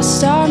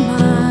lost our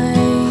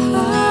minds.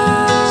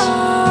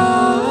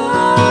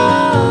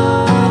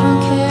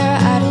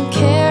 I don't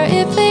care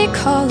if they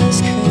call us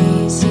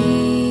crazy.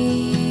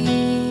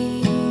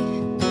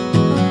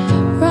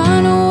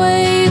 Run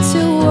away to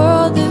a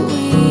world that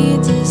we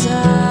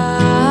design.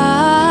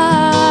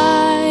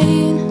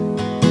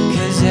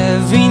 'Cause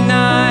every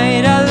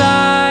night I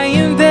lie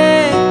in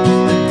bed,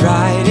 the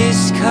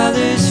brightest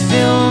colors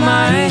fill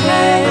my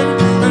head.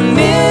 A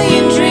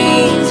million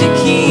dreams are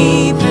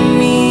keeping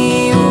me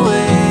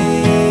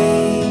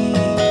awake.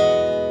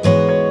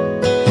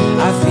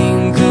 I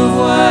think of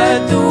what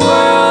the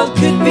world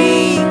could be,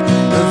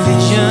 a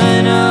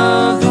vision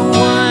of the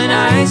one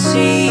I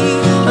see.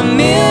 A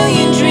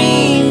million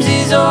dreams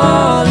is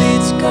all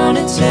it's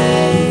gonna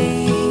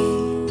take.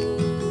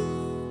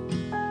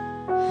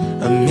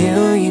 A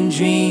million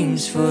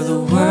dreams for the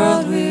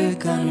world we're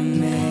gonna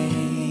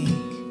make.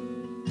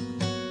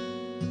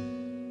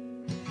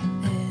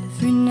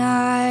 Every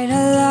night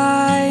I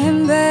lie in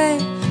bed,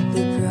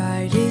 the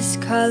brightest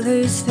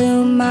colors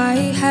fill my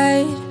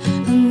head.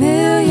 A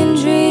million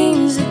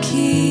dreams are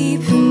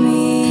keeping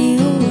me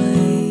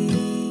awake.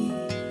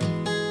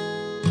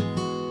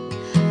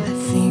 I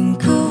think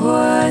of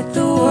what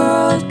the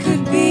world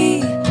could be,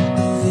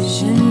 a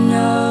vision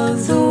of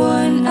the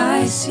one I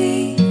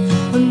see.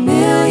 A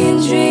million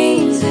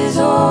dreams is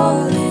all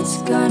it's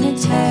gonna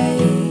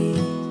take.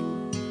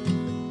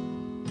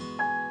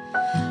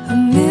 A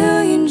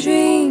million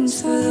dreams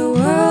for the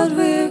world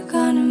we're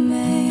gonna make.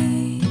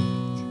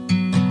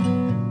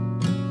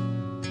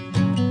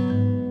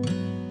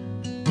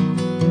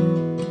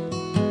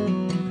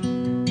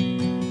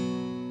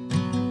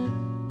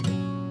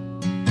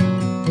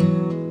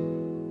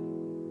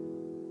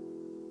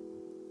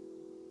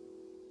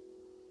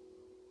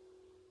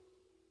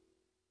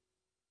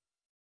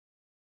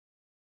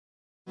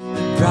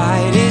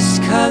 Brightest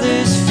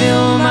colors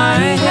fill my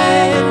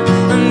head.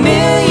 A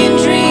million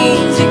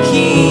dreams are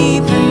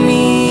keeping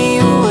me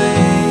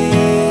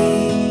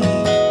awake.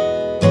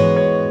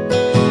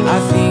 I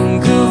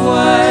think of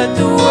what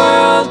the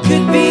world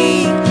could be,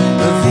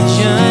 a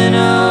vision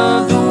of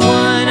the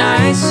one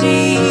I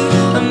see.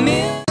 A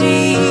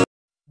million.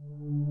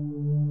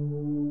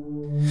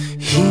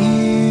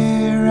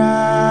 Here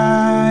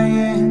I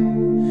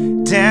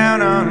am, down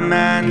on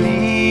my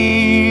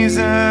knees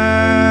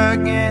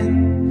again,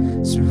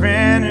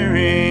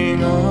 surrendering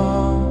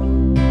all,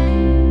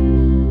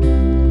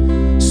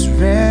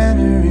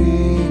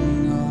 surrendering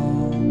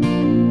all.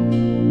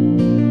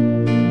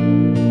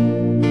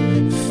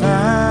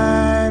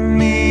 Find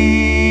me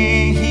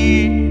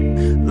here,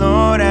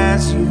 Lord,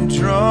 as you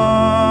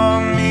draw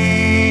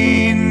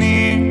me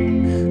near.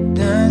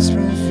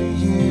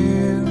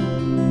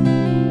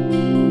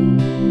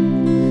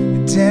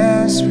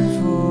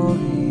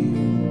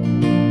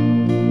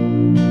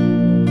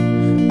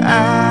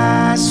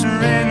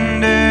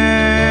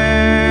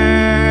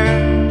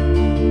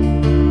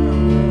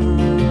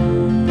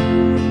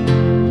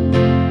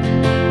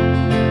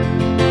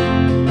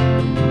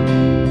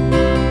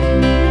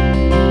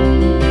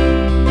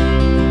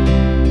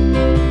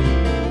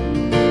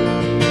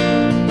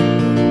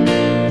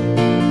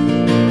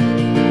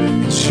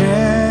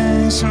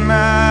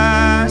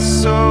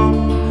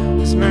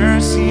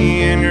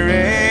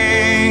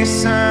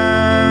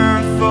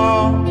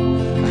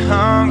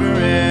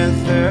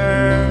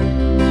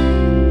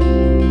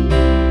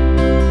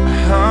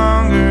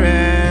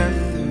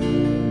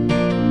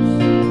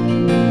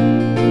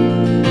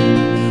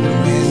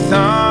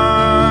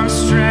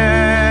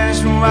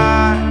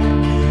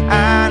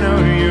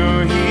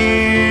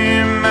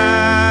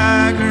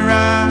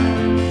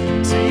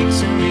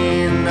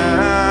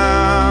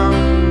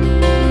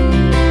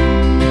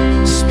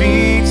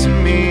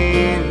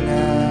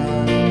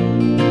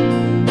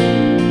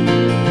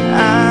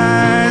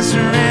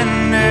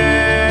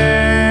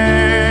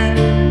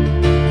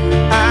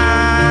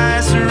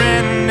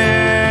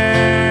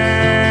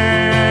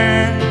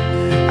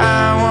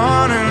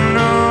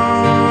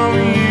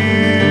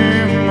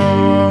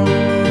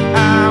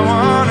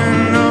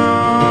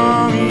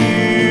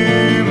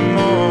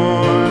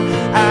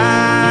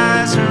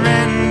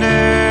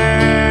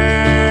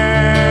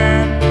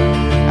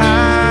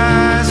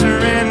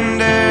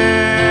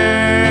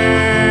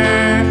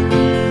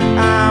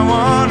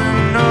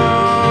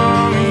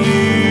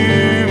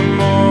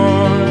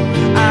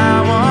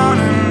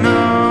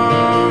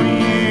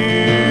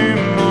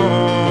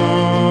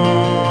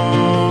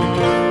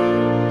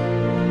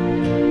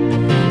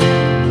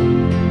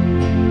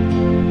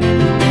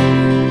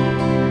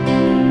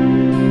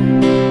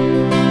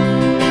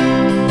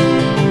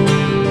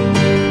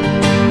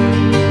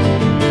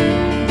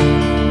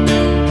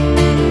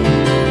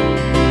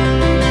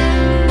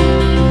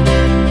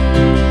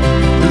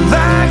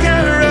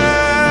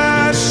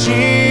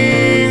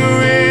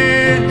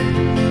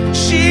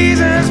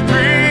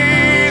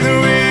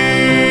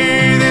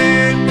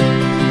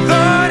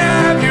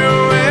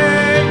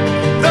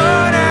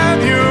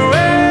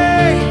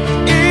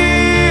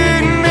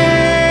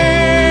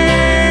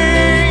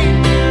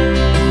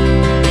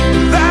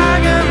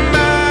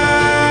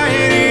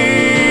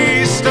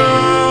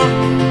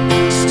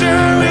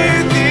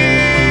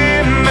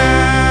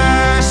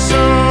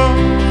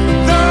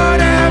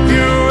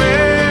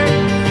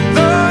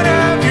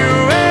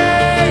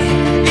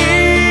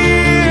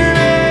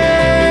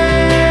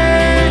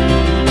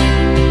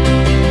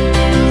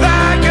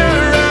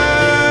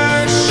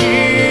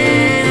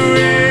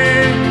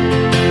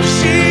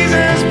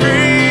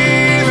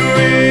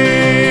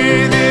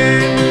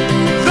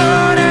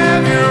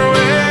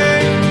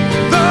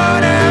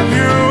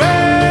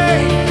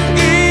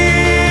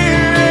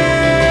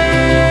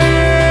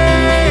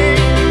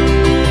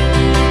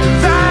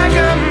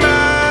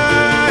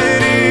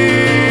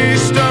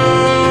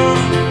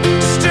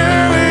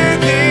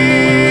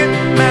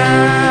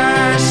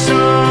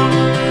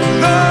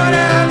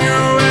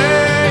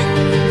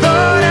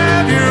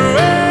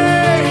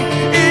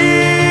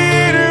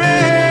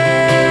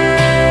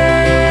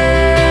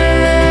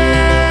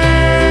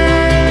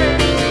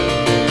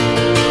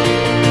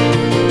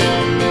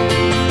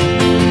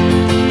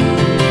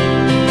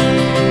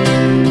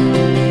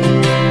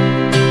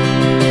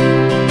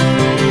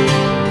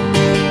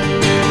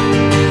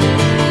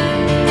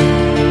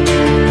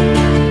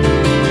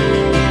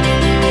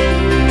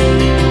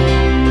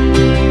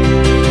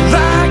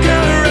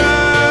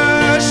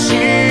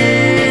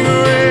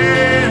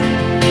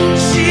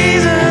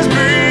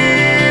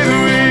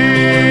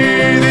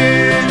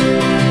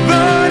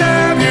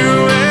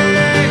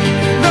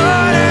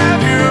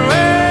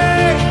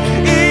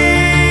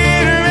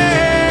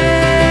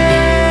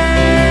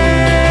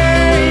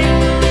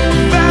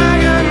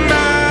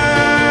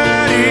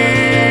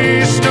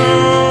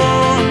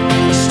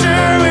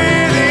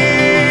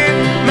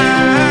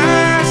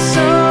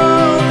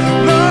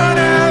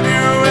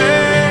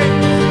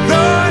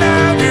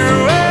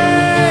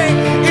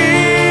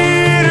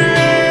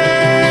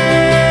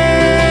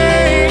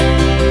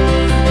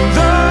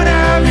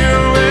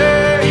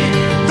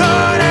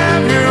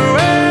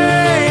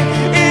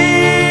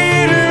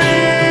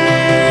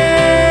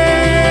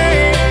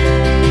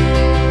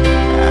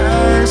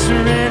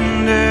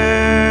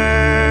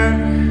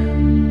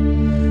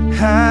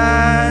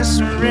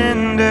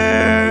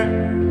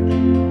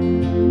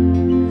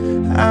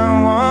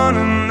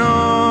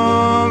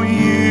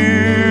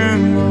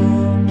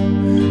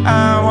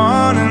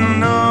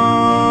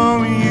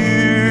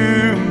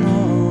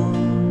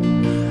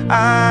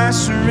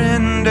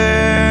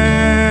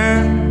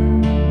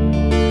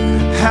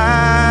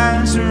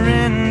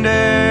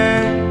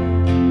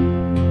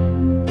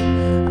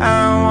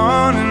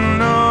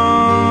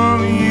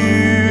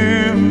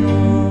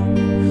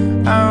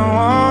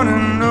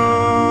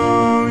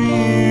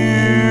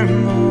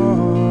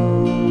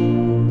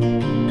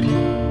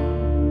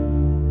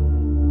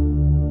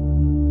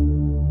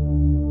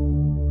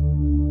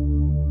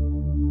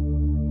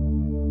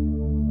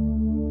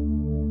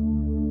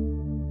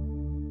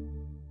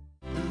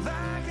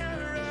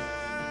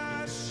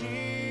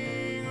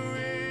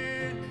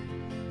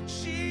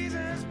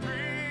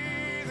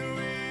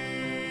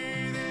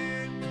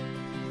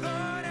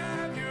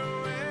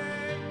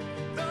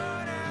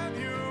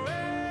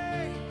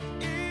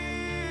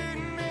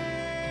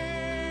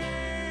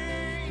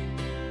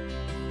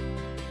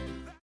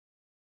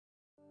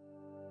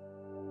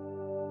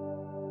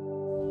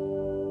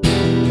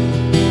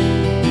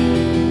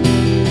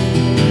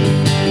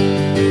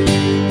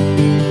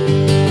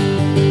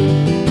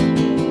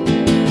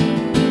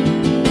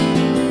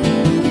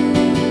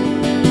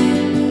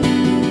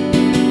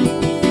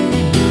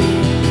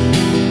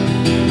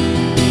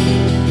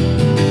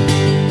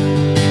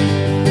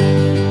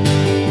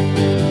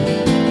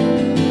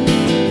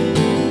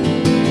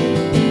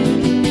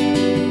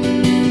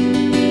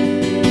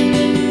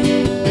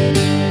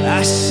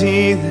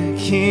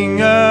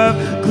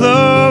 of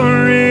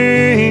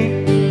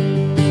glory,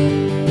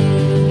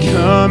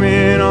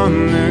 coming on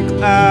the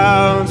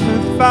clouds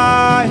with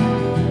fire.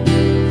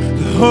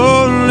 The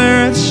whole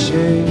earth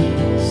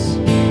shakes,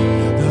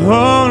 the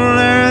whole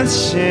earth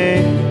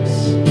shakes.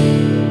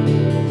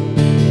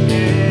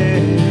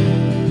 Yeah.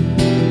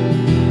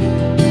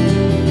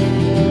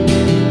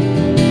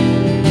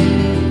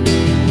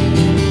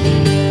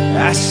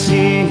 I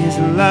see His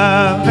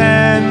love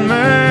and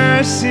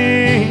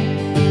mercy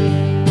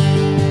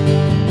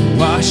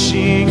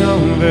washing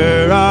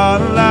over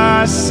all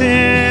our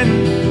sin.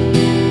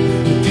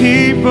 The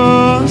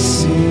people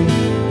sing,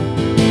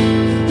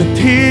 the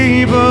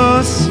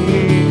people sing.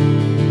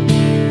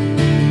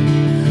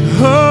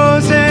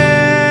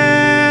 Hosanna,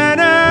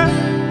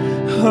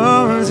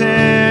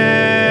 Hosanna,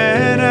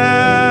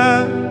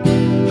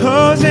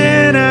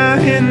 Hosanna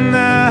in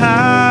the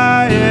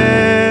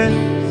highest.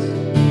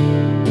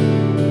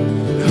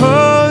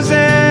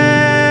 Hosanna,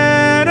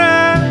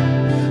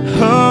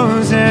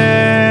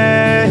 Hosanna,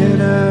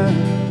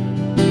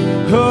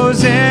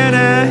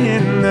 Hosanna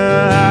in the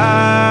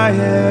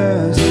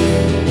highest.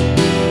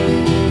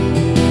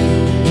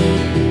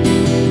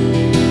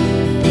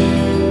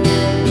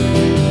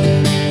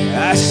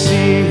 I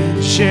see a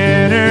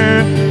generation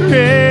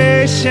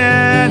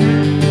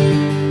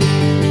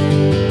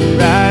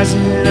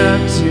rising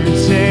up to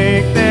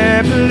take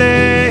their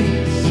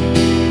place.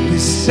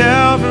 This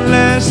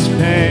selfless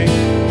faith,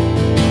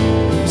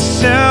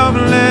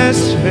 selfless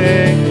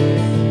faith.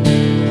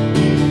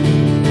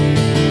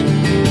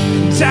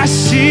 I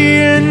see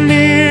a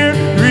near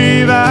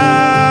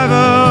revival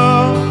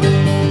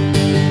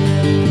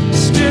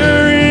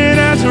stirring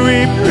as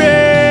we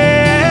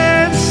pray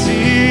and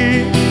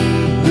see.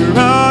 We're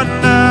on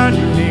our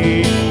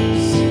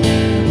knees,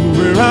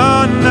 we're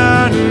on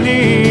our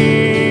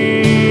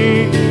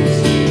knees.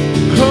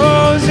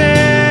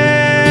 Hosanna,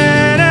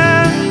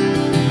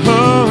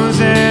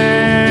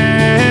 Hosanna,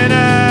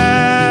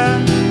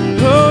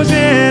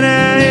 Hosanna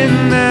in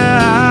the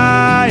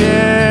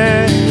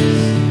highest.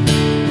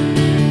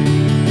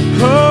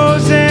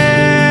 Hosanna,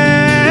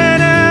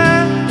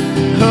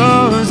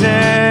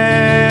 Hosanna,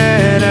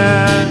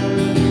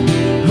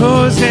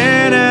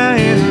 Hosanna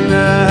in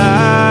the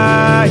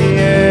highest.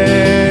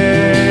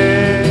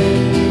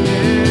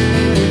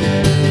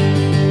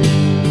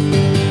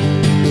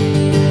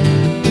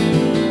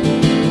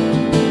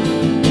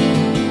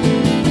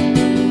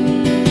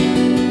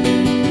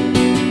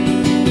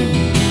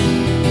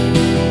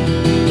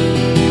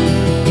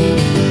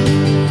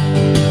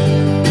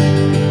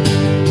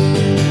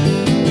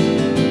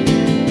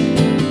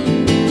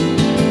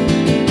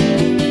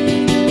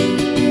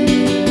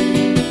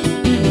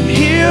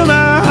 Heal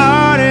my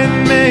heart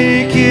and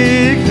make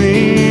it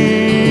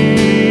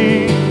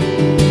clean,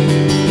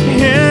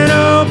 and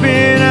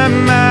open up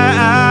my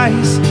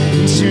eyes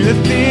to the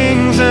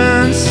things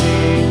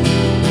unseen.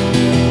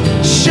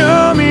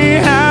 Show me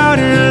how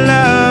to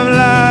love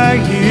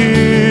like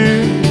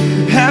you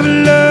have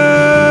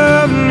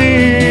loved me.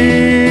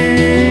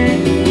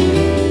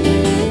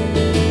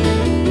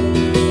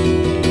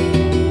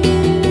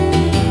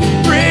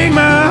 Break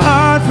my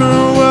heart for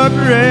what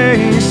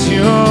breaks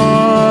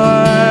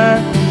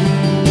yours,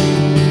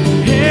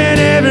 and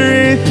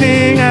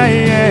everything I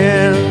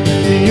am,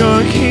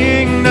 your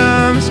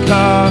kingdom's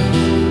call.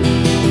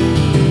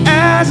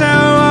 As I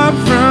walk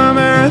from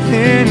earth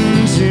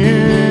into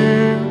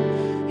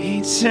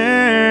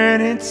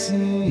eternity.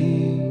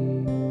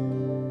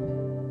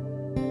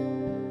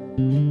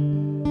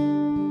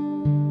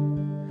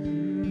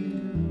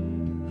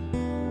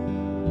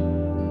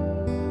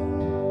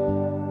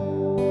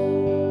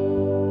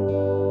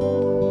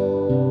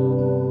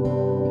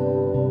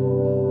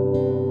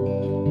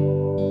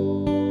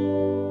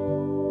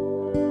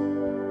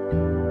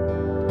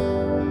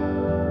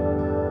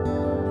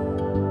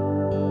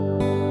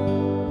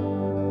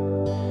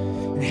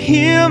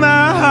 Heal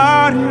my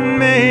heart and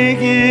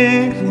make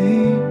it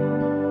clean,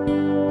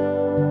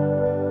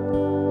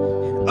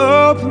 and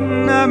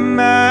open up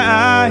my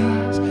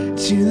eyes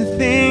to the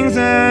things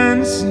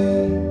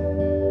unseen.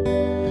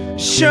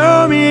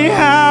 Show me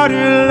how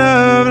to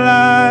love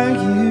like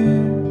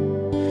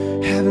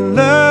you have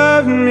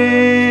loved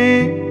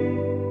me.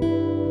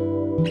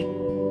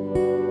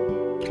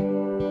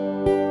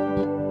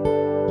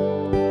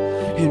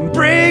 And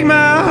break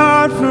my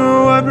heart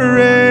for what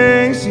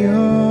breaks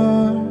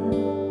yours,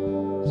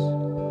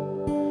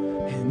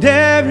 and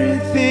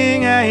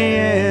everything I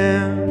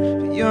am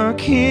for your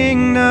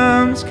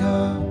kingdom's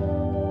cause.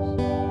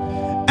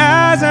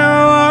 As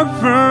I walk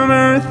from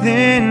earth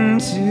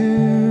into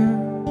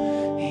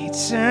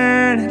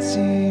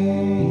eternity.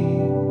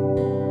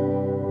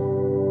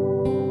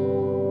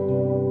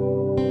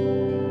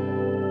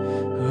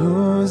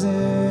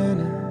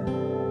 Hosanna,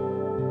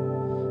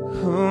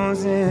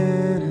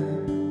 Hosanna,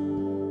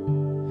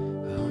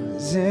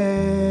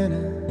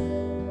 Hosanna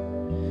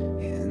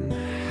in the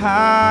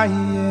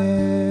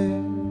highest.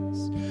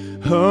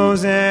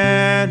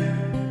 Hosanna,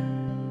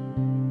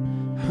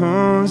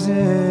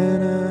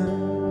 Hosanna,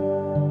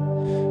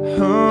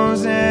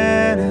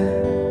 Hosanna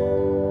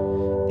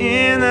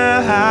in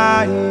the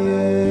highest.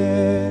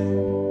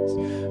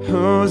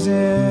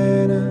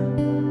 Hosanna,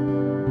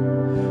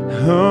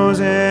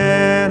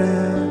 Hosanna,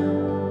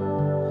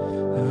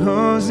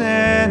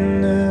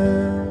 Hosanna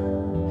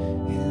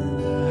in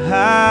the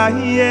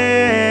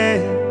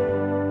highest.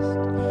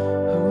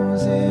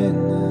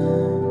 Hosanna,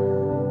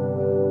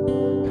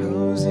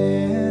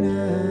 Hosanna.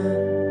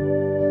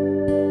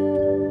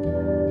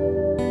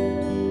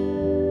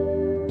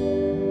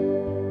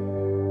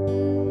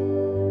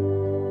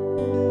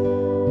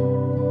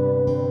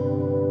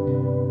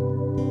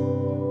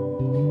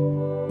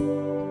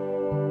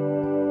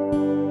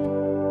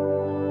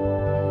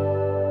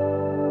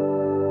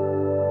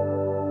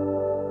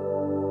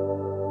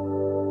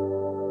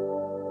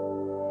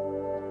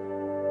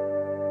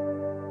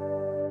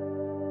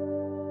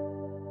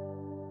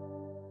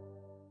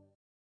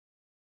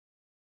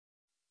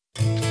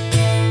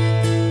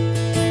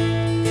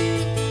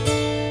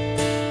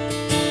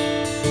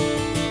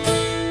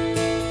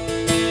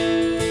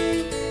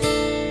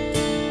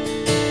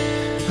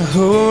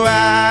 Oh,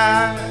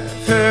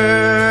 I've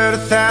heard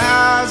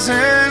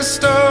 1,000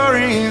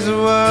 stories of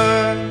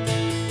what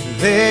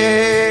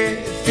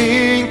they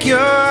think you're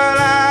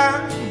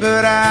like,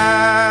 but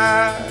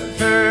I've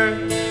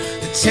heard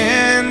the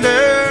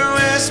tender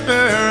whisper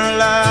of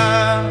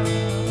love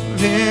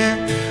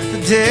in the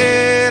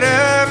dead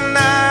of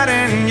night,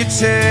 and you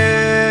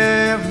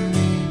tell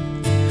me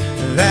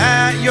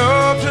that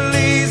you're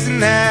pleased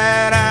and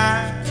that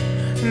I'm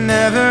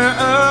never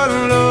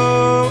alone.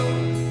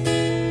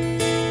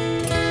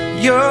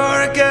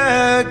 You're a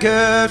good,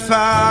 good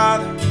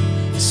father.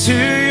 It's who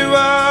you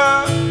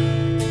are.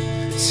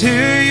 It's who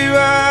you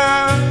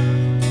are.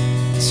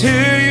 It's who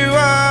you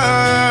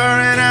are.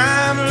 And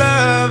I'm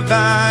loved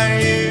by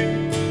you.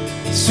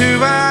 It's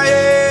who I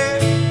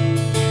am.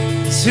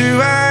 It's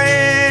who I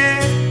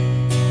am.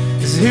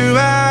 It's who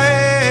I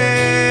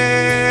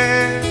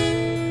am.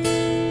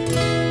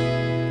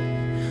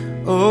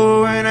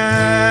 Oh, and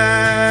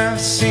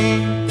I've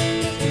seen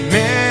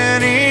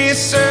many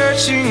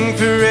searching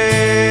for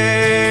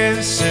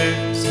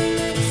answers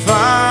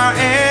far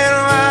and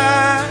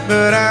wide,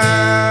 but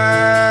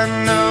I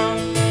know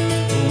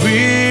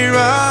we're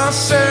all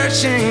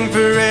searching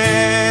for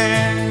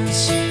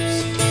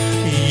answers.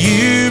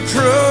 You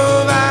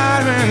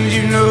provide, and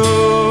you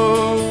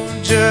know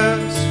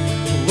just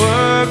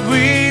what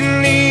we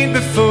need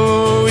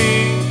before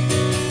we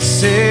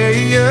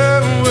say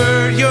a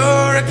word.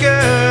 You're a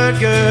good,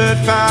 good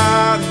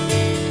father.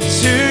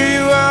 It's who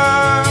you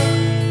are.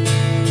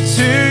 It's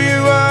who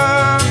you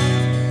are.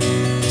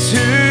 It's who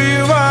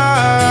you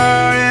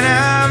are, and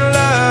I'm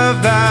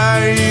loved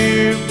by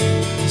you.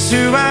 It's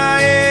who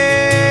I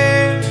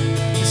am.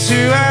 It's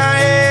who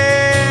I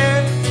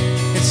am.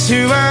 It's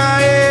who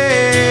I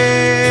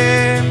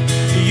am.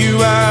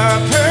 You are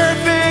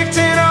perfect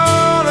in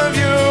all of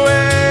your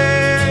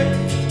ways,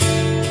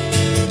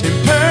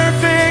 and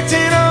perfect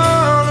in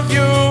all of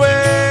your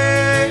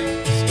ways.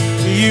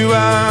 You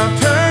are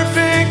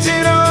perfect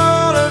in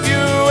all of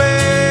your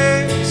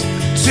ways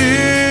to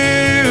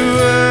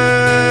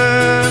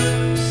us.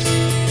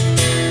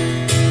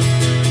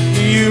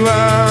 You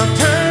are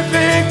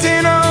perfect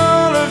in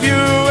all of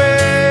your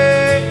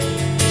ways,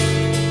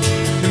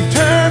 and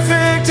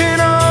perfect in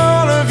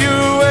all of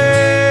your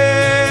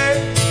ways.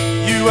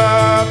 You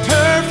are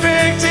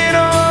perfect in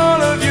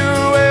all of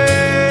your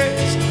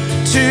ways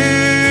to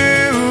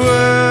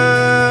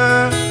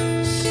us.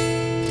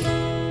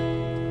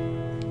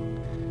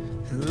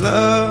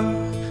 Love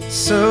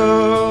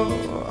so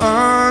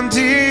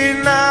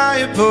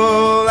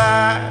undeniable,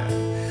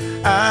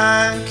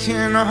 I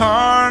can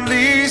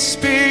hardly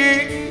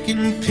speak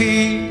in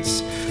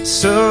peace.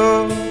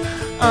 So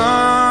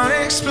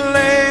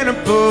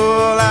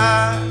unexplainable,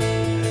 I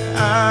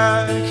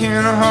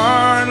can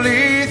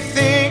hardly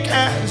think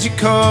as you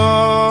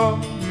call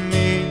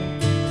me.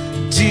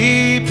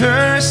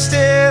 Deeper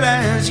still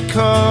as you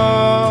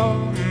call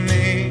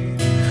me.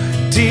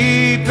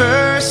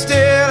 Deeper still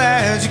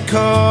as you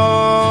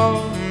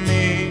call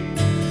me.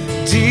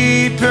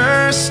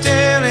 Deeper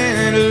still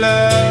in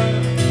love.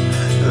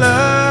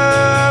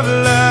 Love,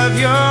 love,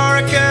 you're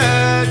a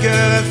good,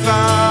 good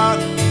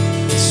father.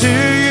 It's who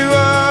you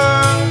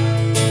are.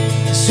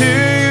 It's who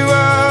you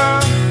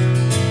are.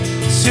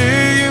 It's who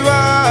you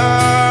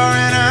are,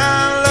 and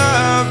I'm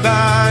loved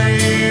by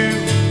you.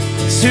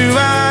 It's who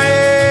I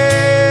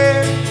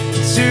am.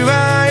 It's who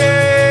I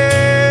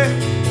am.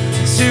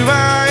 It's who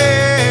I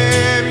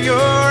am.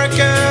 You're a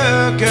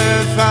good,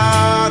 good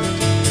father.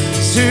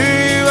 It's who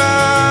you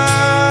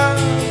are.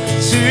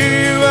 It's who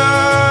you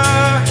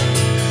are.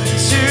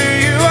 It's who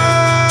you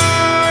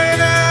are,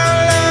 and I'm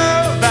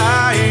loved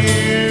by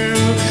you.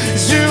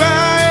 It's who I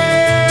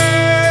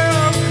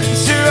am.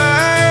 It's who I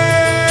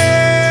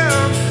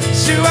am.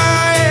 It's who I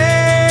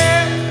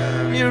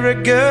am. You're a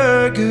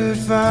good, good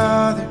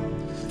father.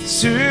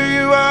 It's who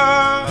you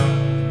are.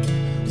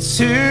 It's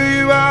who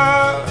you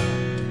are.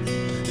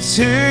 It's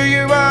who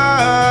you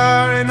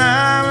are, and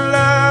I'm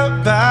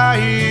loved by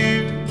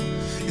you.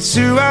 It's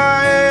who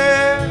I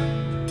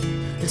am.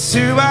 It's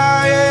who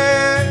I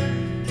am.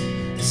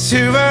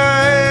 to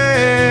I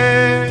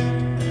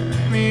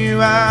am.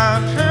 You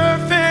are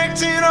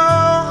perfect in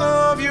all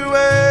of your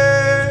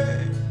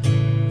ways.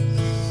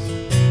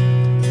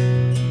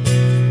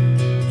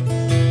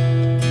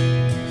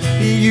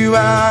 You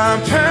are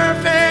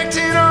perfect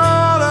in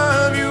all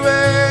of your ways.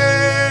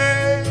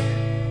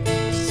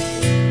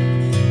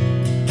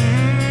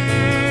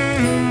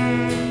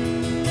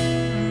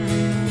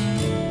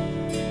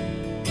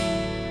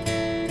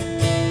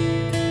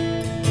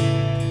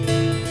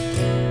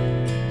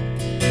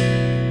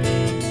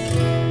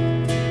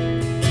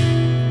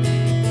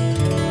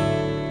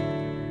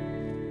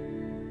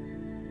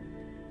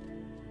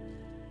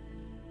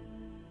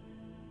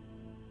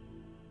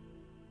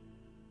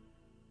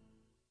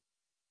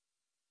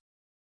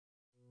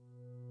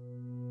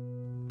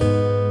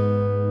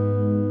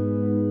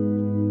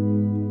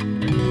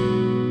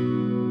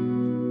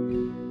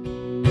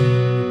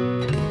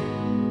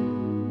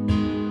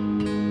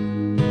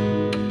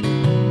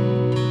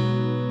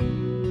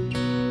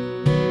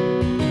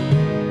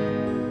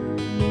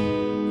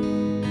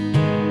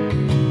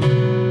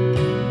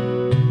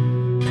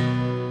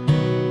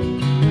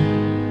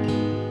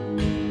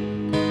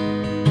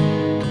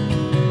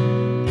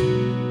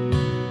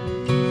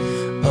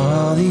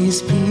 All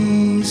these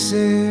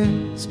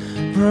pieces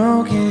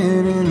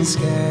broken and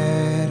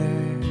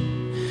scattered,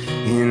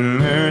 in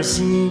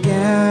mercy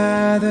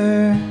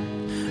gathered,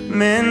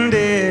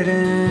 mended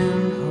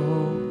and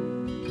whole,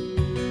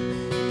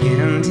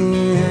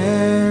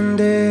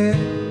 empty-handed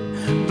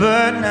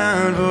but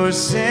not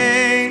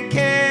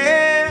forsaken.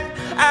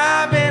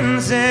 I've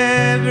been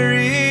set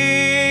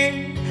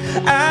free,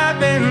 I've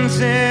been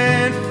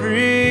set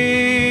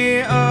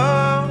free.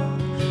 Oh,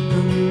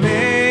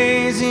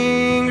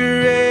 amazing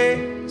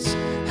grace,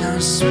 how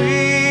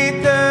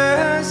sweet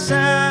the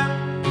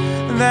sound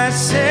that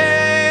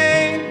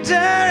saved a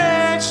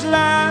wretch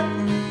like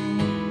me.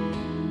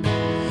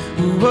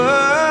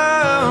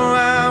 Whoa,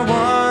 I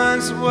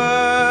once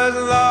was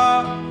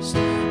lost,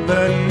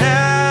 but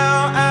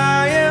now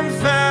I am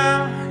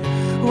found.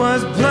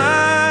 Was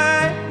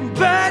blind,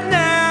 but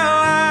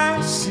now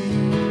I see.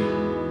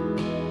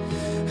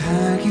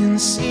 I can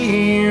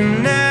see you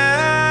now.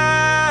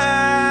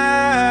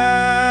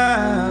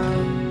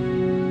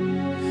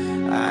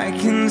 I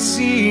can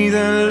see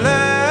the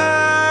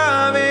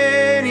love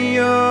in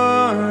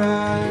your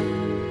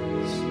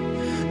eyes,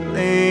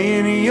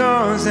 laying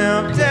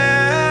yourself down,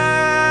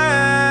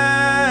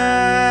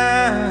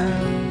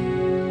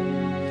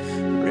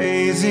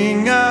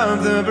 raising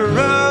up the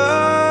broken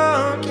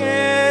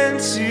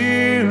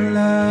to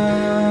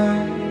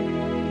life.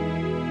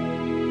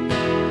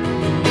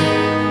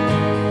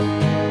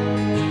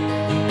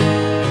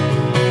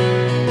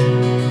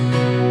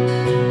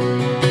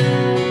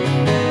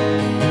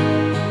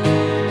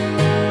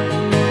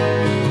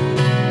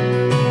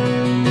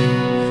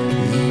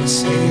 You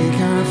take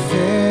our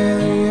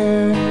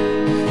failure,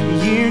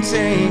 you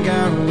take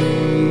our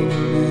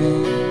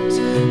weakness,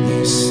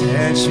 you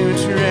set your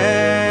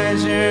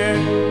treasure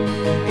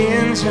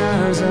in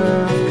jars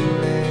of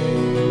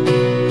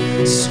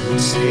clay. So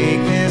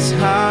take this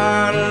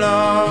heart,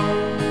 Lord,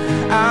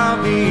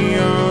 I'll be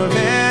your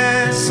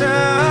vessel,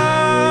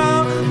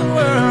 the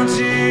world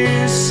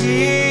to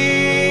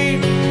see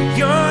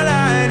your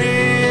light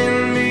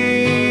in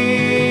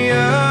me. Oh,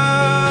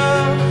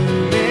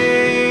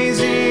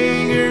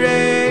 amazing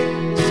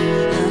grace,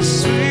 how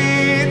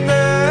sweet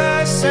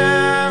the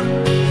sound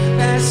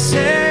that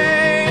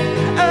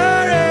saved a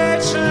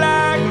wretch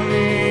like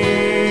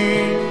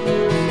me.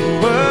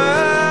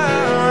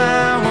 Whoa, I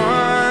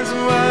once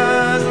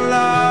was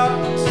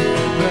lost,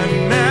 but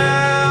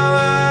now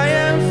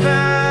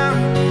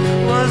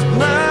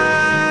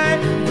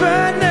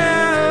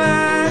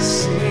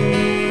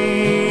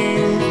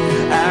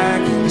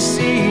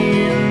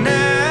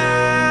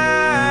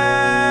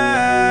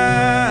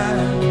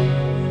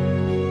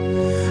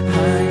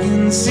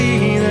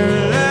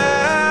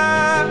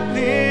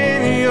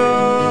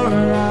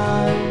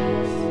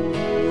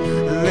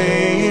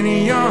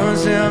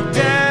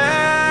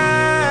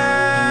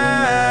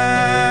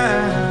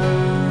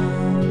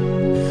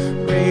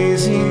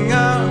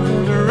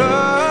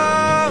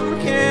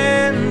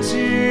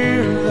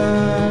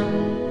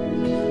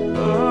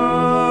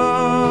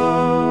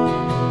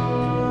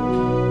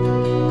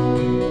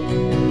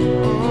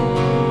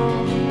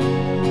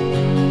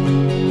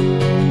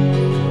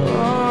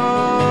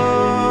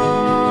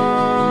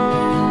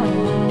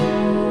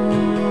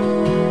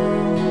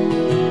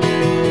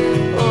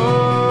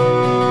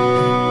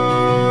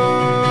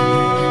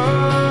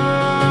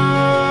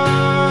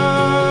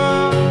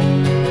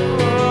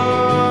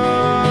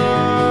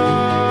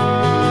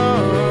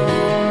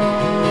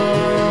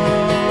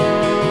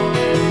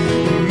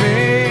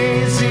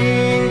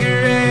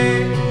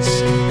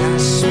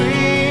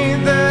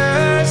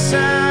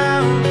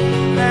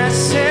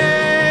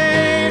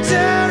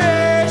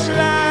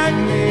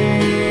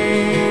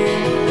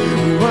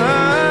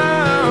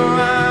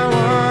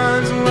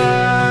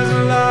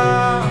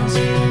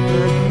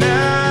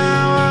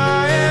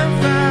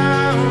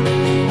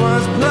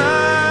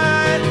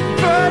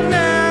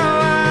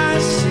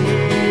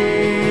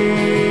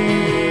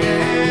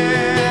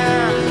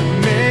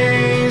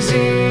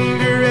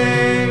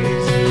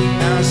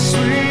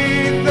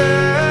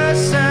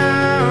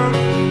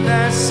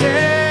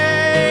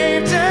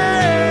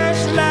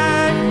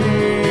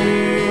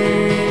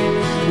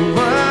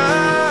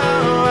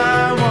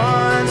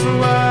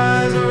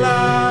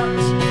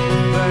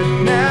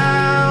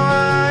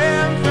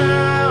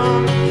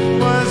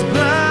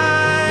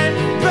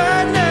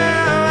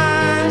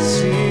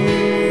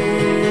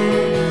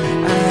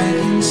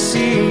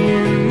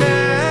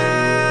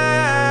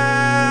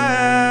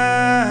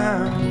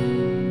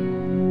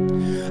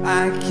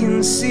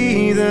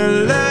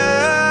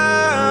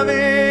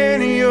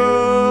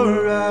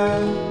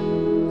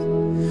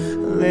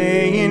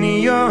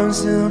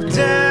yourself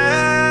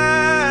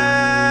down,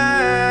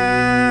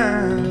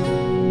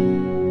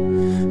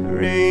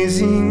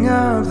 raising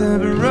up the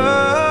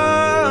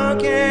broken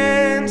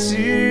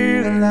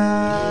to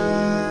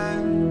life.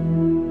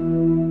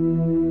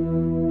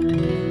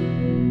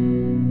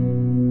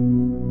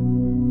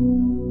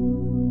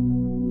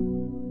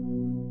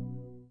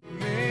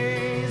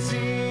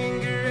 Amazing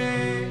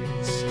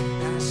grace,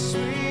 how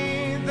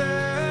sweet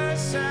the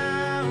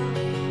sound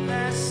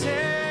that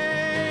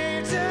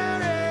saved a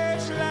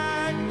wretch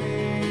like me.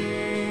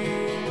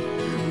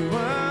 Whoa,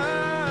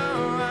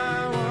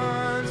 I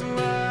once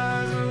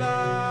was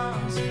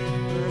lost,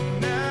 but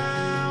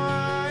now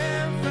I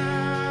am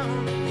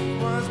found.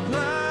 Was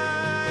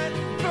blind,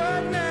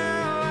 but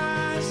now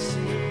I see.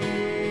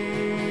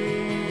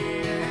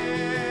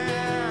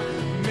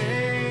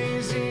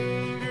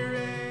 Amazing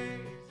grace.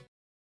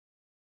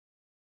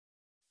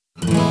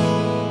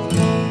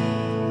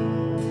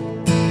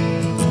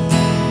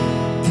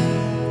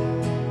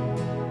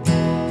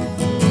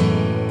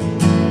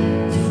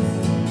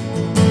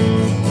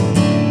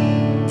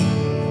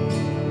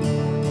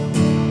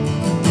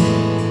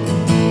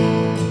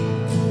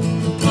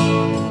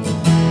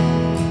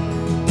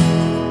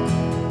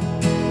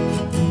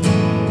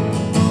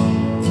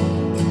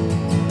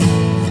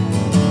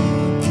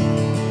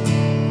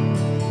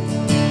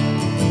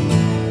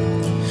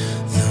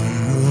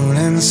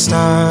 The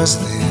stars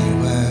they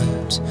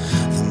wept,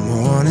 the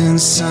morning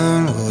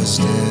sun was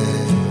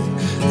dead,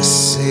 the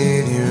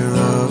Savior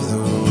of the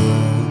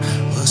world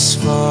was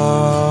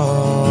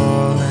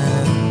fallen.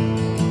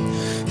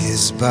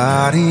 His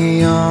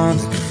body on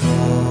the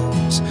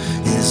cross,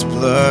 His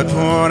blood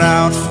poured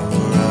out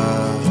for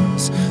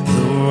us,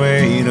 the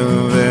weight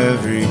of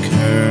every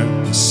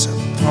curse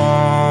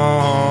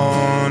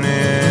upon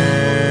Him.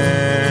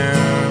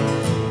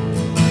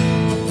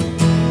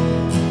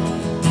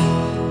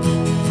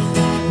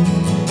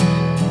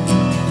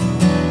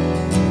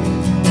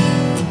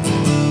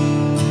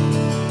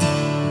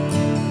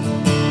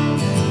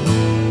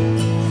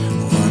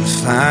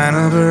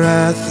 Final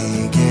breath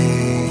He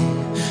gave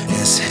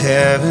as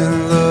heaven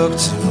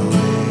looked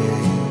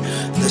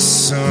away. The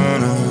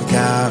Son of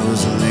God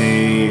was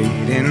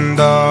laid in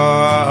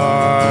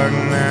darkness,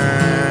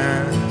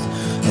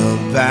 a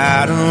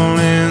battle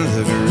in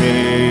the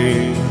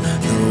grave,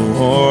 the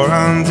war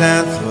on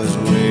death was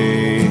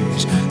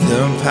waged,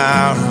 the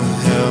power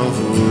of hell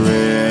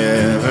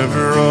forever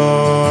broken.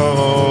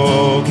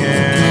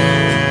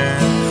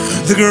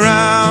 The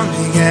ground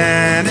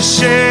began to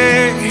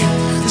shake,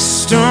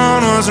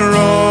 stone was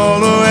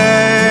rolled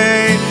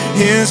away.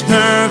 His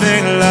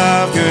perfect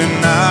love could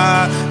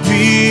not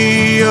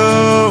be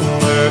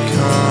overcome.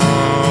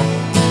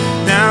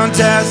 Now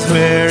death,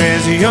 where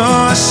is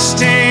your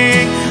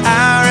sting?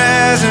 Our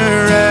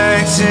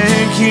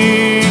resurrected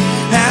King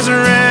has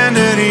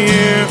rendered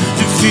you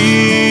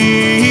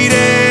defeated.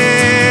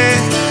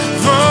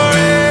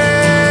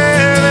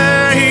 Forever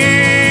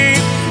He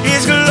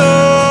is glorified.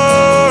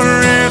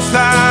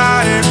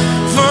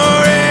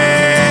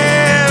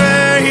 Forever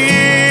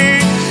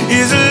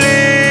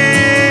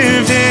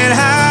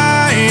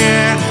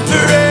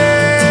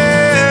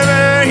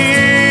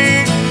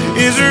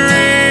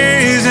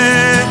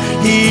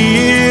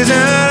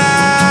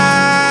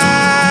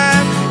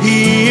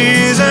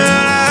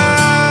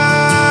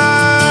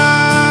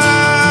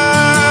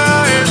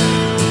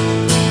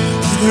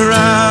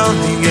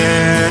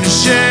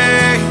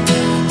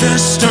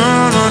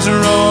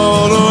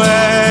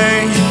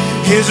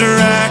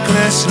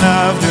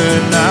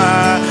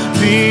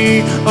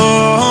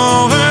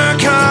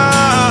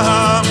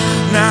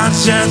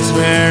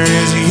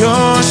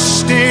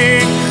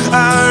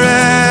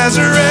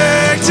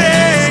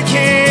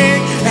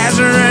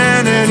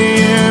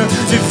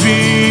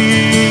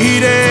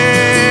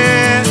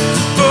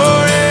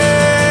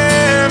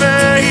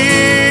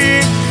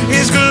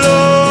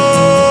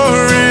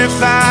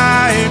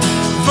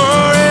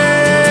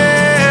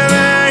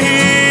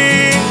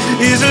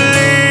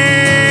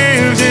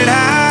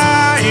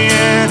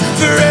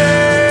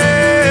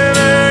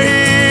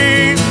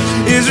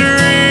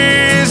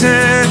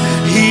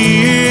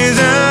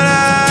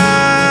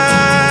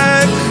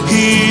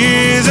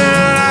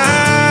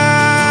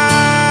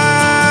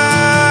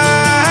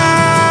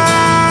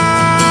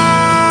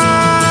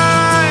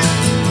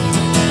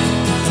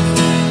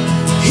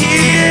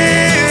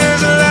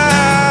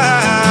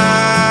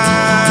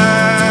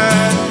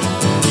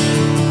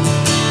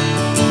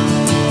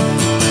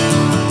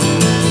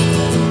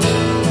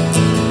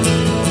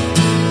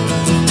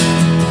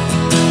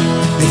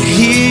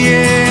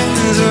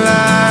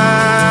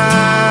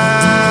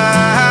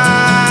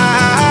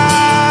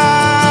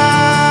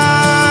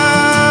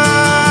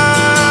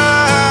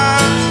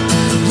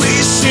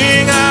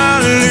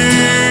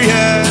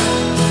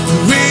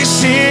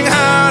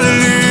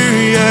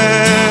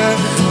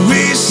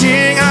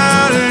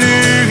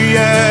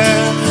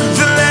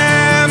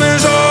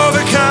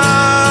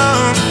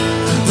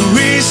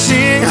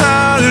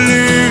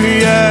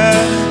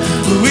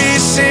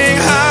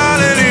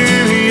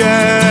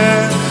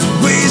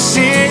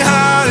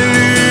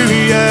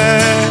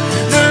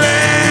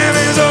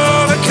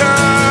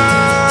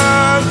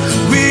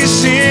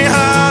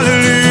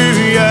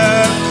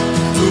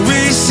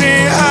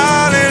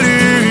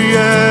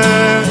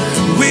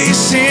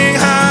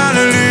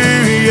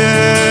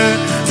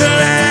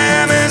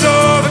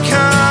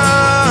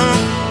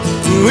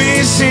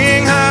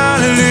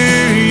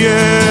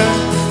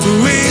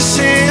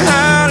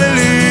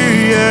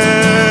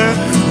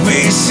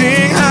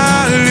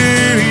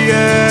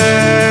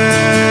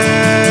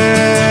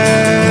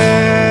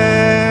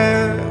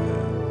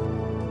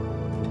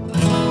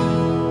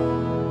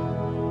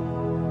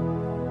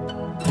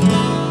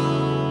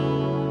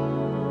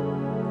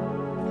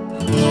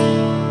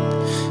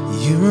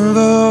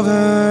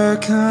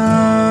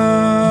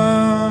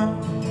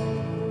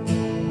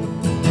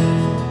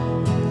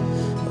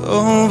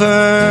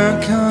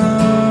overcome.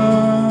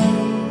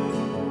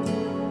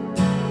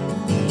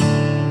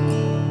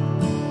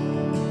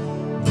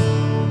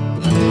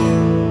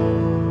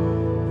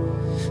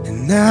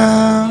 And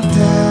now,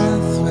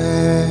 death,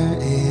 where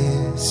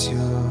is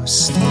your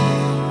sting?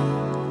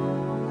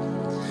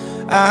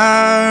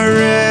 Our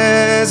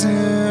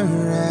resurrected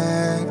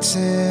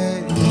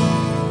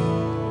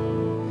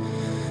King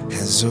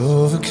has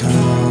overcome.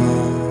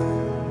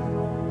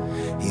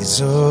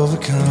 He's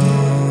overcome.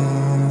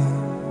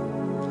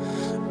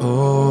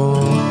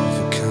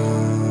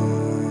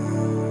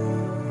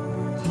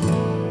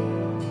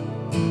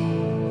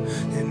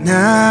 And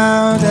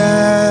now,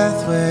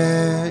 death,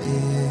 where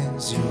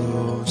is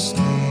your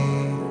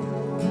sting?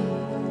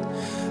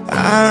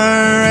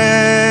 Our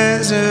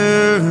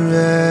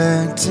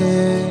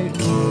resurrected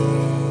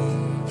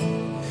King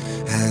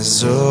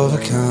has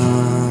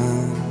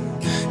overcome.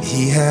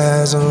 He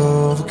has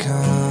overcome.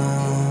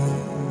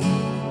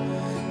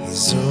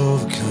 He's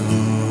overcome.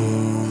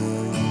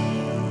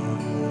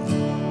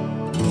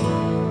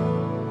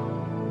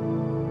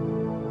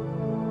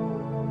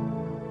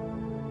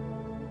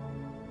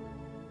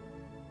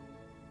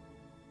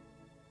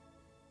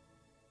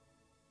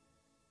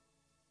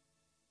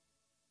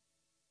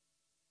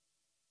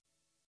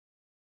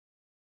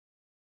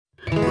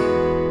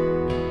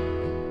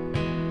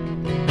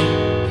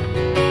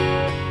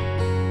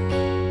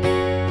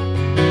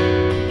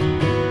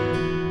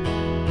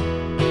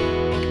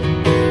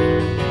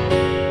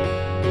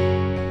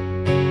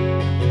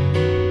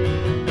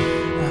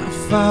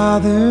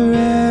 Father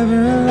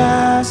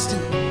everlasting,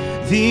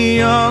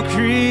 the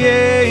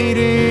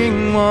all-creating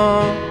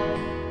one,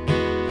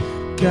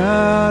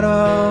 God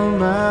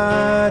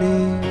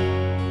Almighty,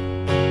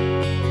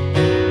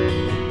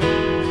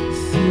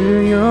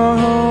 through your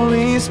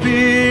Holy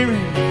Spirit,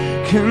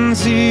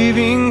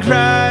 conceiving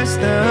Christ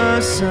the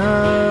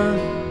Son,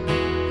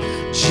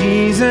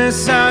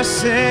 Jesus our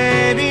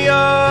Savior.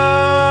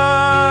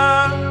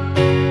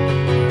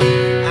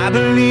 I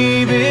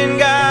believe in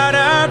God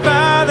our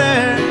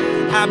Father,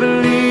 I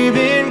believe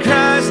in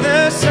Christ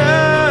the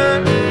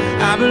Son,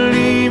 I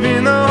believe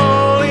in the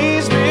Holy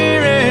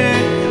Spirit,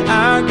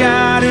 our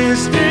God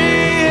is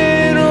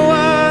three in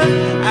one.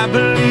 I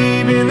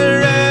believe in the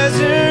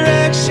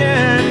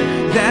resurrection,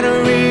 that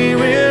we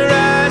will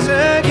rise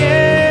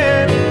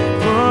again,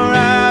 for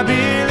I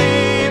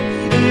believe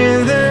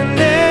in the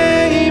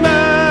name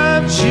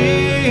of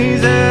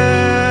Jesus.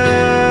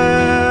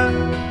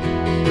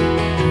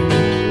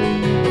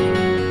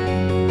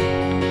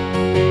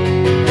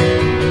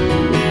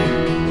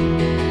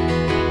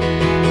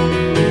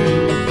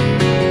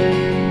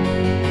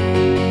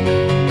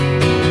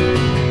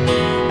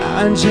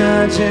 Our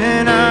judge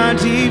and our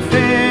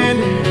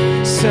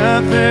defender,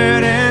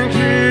 suffered and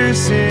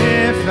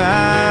crucified.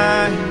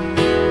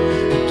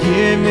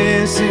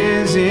 Forgiveness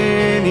is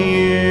in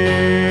you.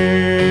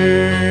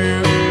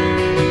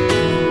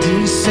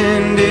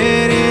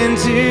 Descended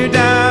into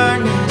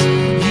darkness,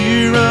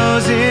 you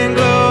rose in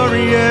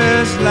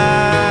glorious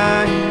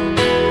light,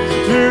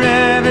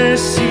 forever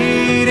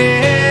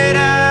seated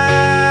high.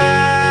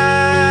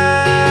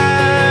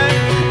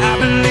 I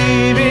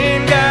believe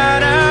in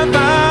God our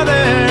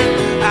Father,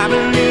 I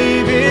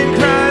believe in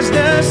Christ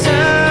the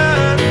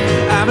Son,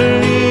 I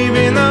believe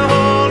in the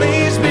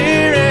Holy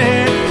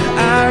Spirit,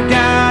 our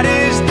God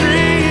is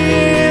three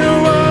in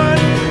one.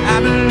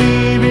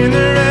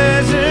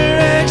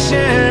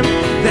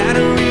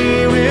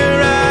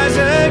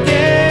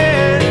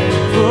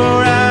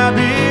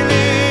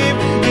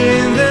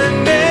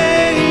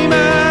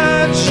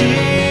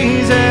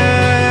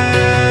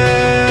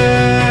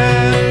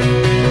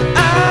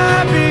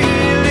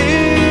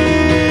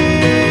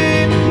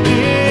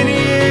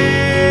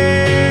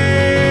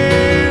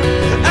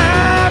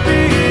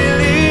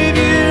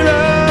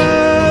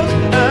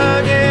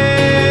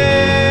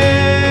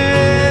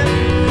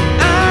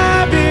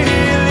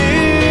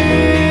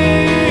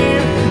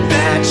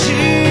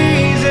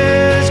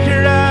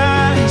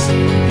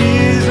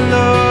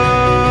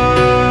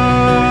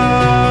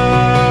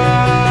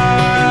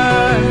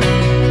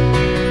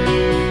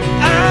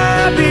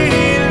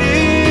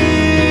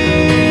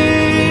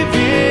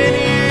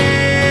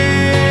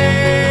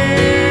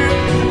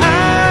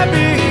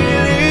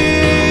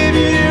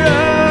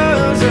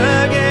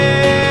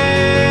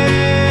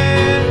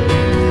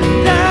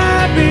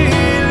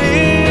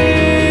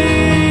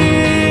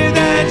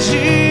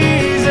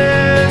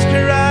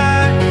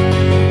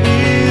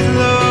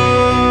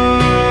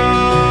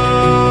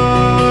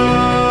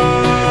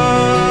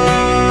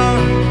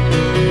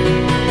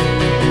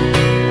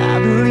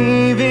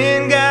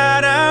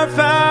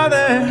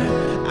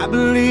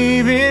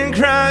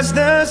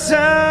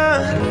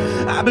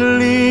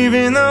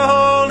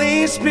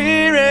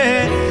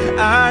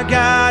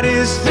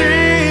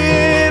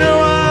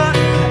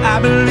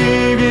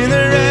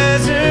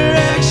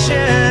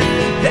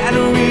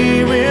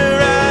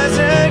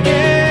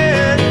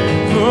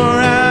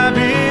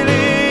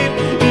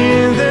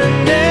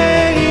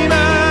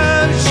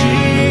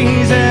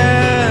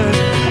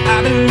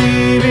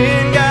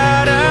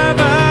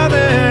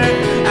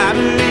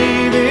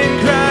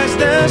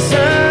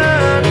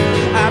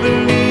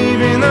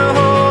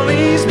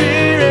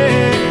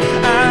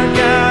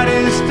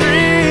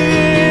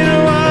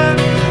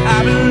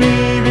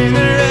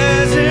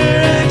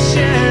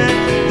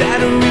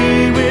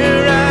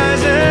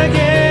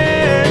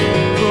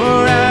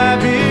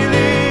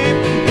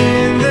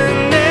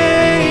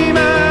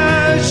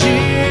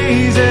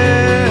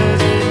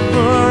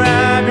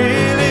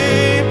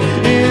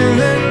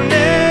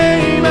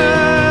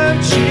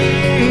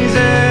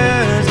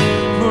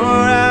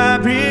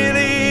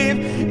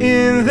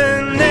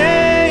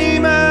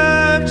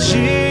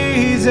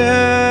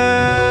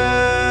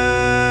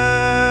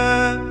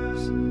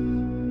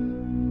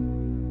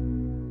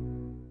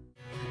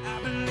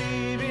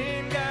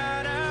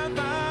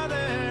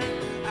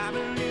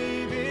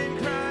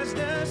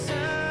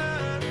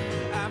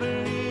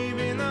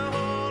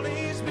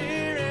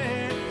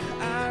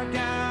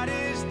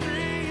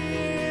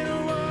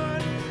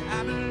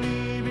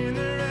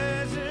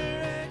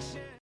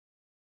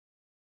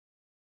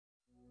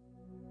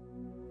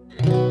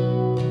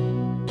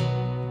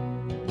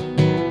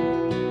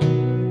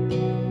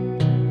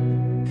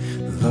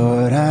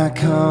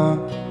 come,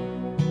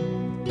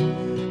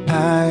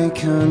 I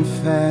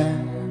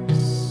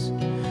confess,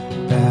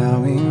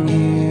 bowing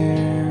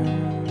here,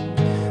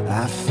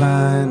 I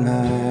find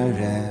my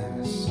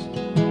rest.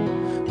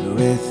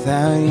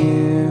 Without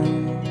you,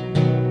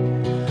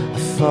 I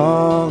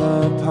fall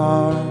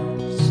apart.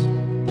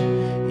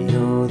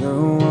 You're the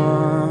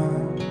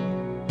one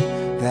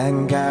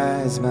that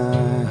guides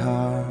my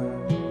heart.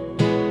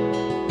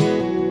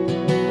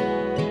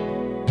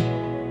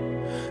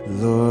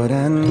 Lord,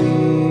 I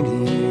need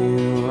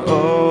you.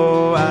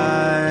 Oh,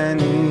 I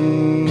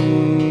need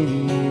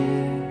you.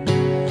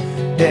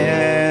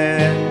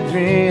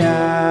 Every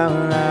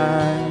hour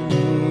I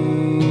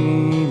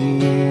need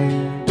you.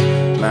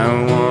 My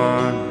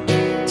one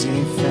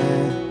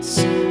defense,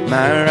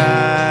 my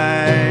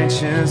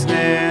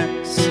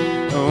righteousness.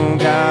 Oh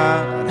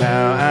God,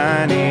 how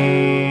I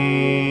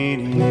need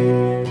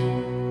you.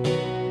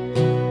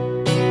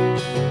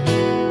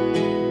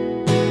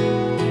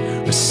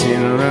 Where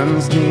sin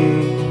runs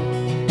deep,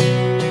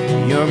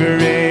 your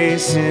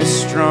grace is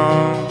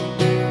strong.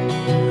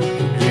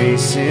 Where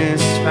grace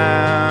is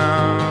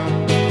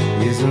found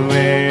is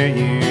where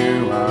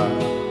you are.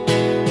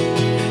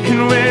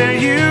 And where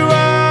you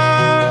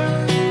are,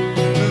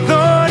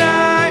 Lord,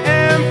 I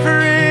am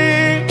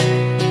free.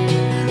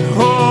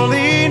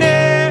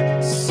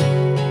 Holiness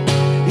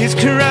is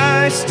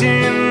Christ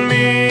in me.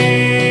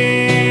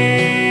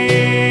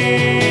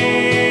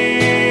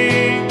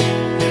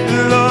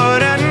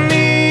 Lord, I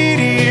need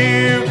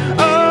you.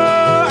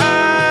 Oh,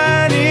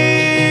 I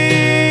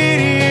need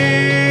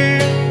you.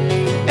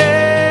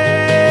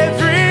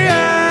 Every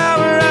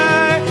hour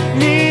I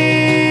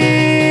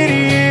need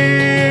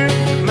you.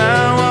 My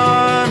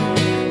one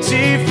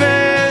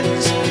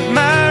defense,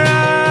 my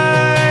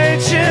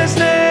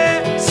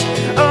righteousness.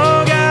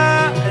 Oh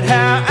God,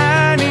 how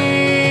I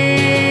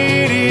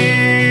need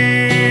you.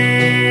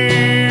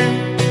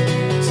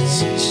 So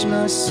teach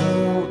my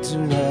soul to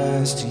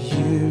rise to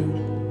you.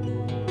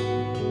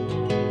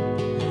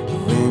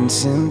 When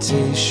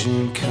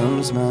temptation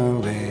comes my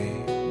way,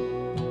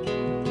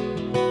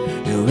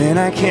 and when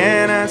I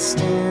cannot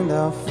stand,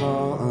 I'll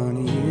fall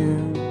on you.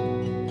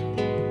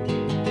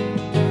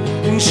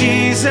 And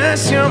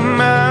Jesus, you're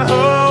my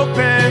hope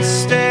and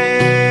stay.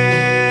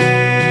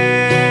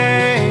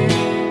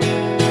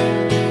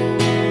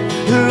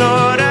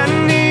 Lord, I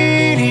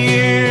need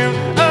you.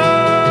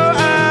 Oh,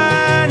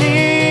 I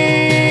need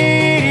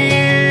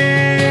you.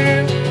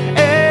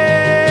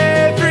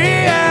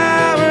 Every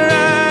hour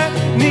I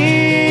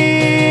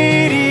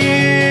need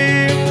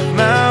you.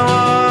 My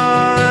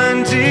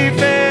one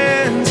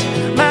defense,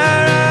 my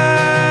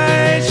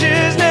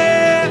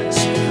righteousness.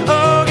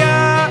 Oh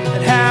God,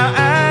 how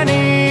I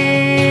need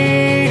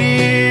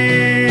you.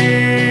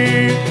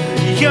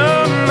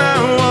 You're my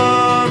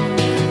one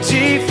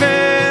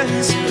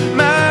defense,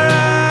 my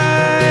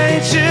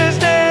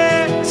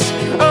righteousness.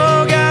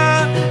 Oh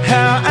God,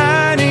 how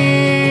I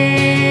need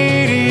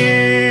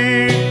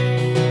you.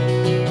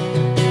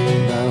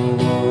 My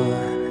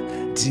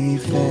one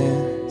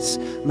defense,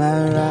 my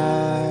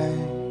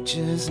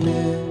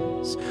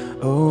righteousness.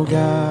 Oh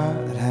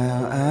God,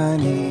 how I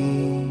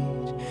need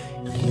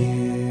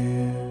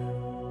you.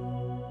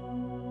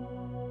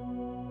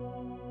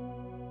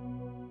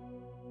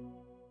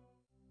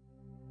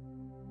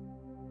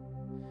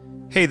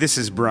 Hey, this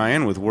is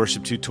Brian with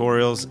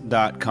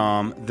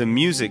worshiptutorials.com. The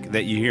music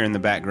that you hear in the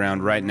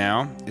background right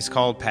now is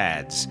called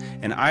pads,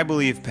 and I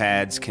believe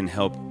pads can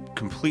help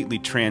completely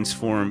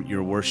transform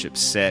your worship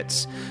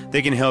sets.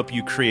 They can help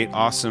you create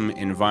awesome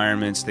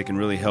environments. They can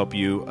really help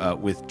you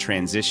with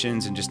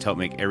transitions and just help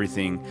make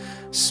everything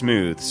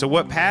smooth. So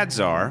what pads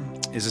are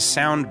is a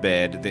sound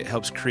bed that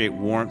helps create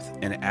warmth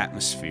and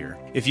atmosphere.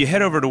 If you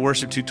head over to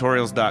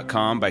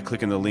worshiptutorials.com by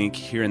clicking the link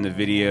here in the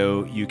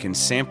video, you can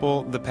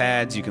sample the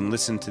pads, you can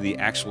listen to the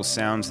actual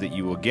sounds that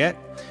you will get,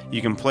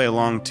 you can play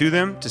along to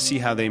them to see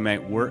how they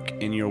might work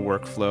in your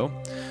workflow.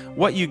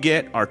 What you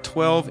get are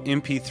 12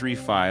 MP3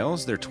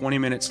 files. They're 20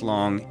 minutes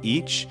long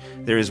each.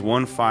 There is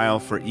one file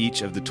for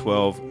each of the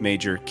 12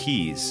 major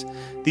keys.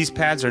 These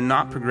pads are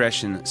not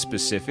progression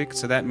specific,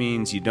 so that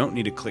means you don't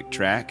need a click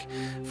track.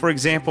 For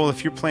example,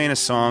 if you're playing a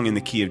song in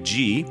the key of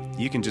G,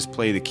 you can just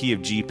play the key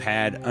of G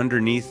pad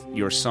underneath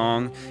your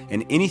song,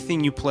 and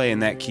anything you play in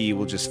that key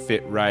will just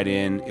fit right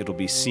in. It'll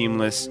be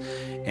seamless,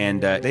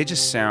 and they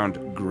just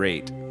sound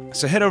great.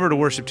 So head over to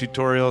Worship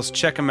Tutorials,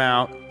 check them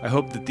out. I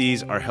hope that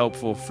these are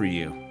helpful for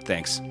you.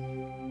 Thanks.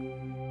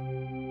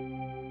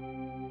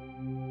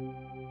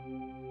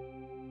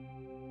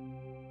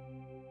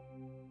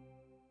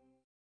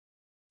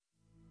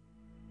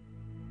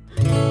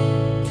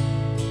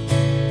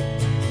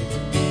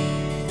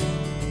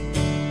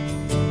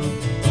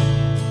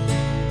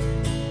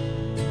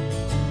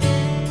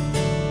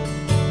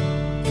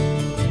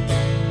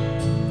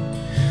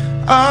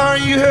 Are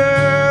you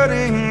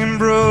hurting and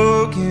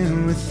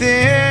broken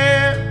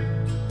within?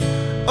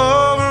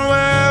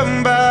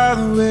 Overwhelmed by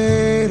the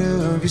weight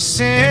of your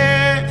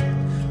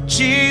sin?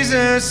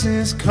 Jesus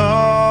is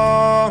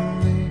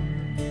calling.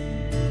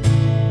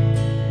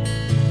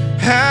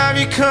 Have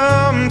you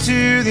come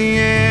to the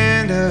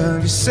end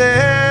of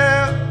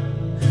yourself?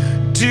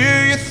 Do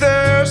you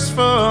thirst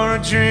for a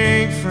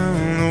drink from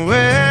the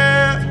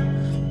well?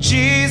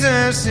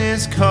 Jesus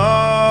is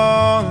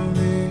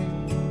calling.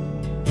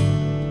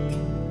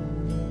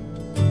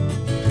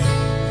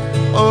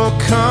 Oh,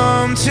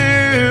 come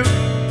to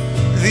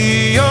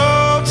the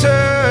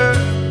altar.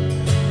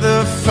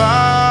 The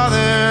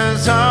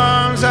Father's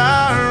arms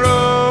are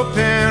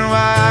open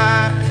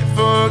wide.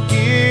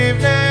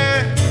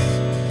 Forgiveness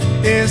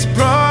is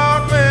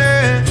brought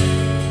with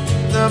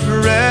the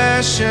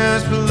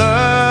precious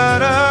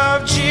blood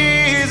of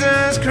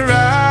Jesus Christ.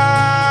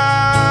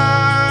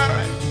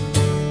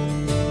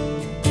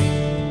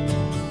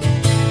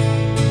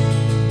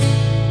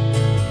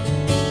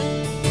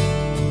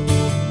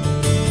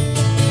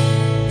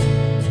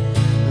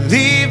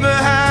 Leave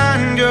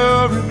behind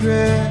your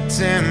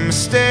regrets and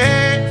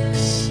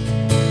mistakes.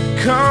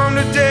 Come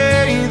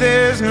today,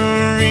 there's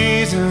no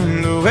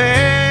reason to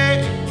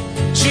wait.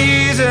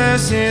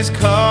 Jesus is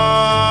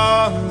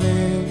calling.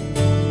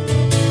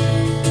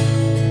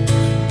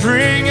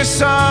 Bring your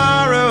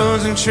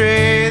sorrows and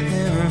trade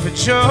them for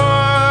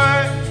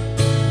joy.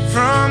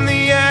 From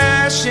the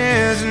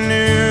ashes, a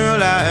new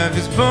life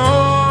is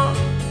born.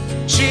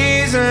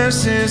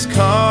 Jesus is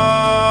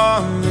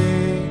calling.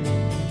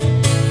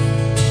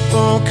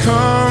 Oh,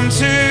 come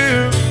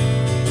to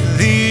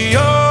the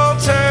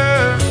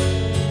altar.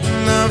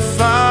 The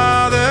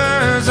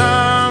Father's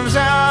arms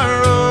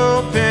are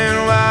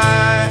open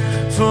wide.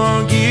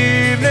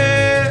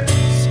 Forgiveness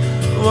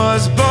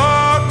was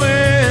bought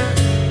with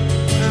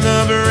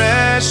the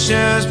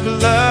precious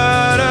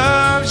blood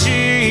of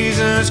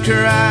Jesus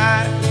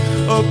Christ.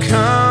 Oh,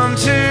 come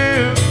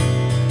to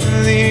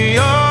the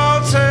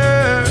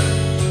altar.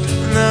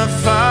 The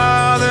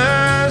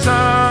Father's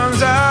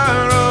arms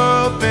are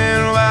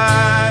open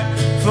wide.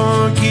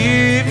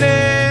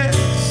 Forgiveness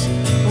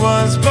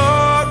was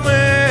bought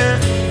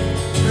with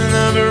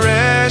the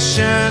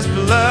precious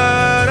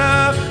blood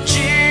of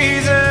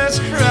Jesus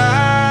Christ.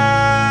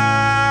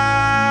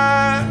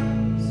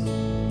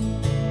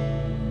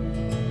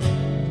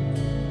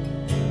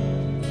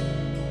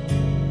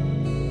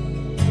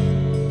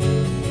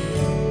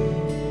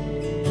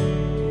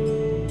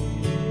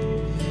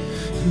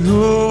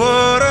 Oh,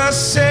 what a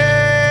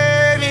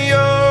Savior!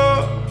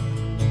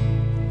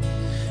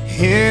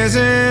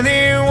 Isn't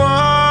He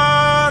wonderful?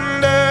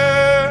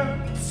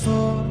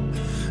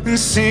 And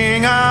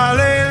sing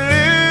hallelujah,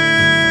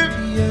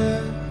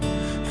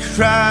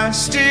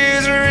 Christ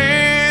is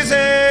risen.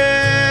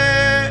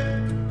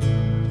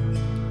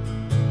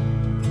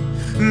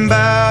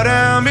 Bow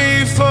down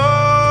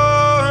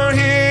before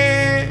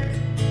Him,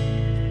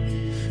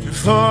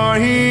 for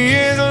He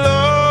is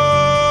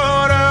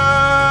Lord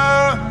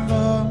of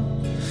all.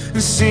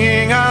 And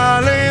sing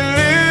hallelujah,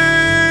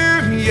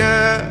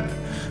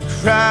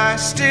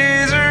 Christ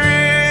is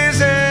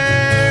risen.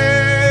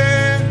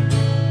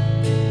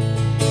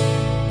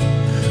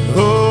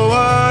 Oh,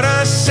 what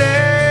a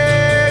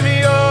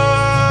Savior!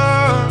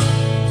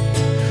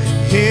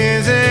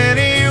 Isn't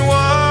He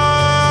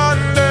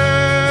wonderful?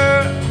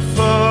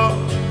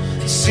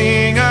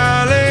 Sing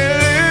hallelujah,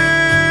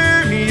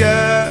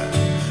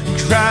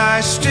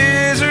 Christ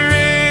is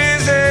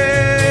risen.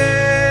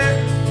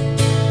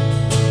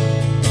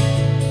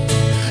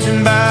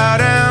 And bow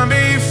down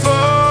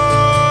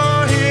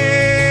before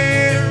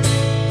Him,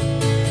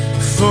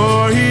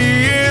 for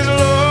He is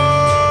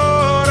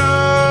Lord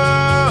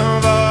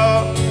of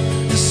all.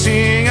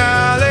 Sing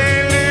hallelujah,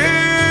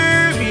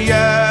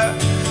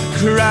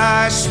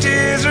 Christ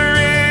is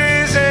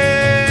risen.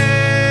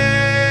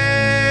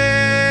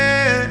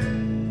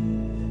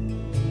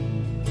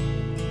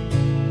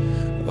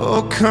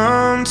 Oh,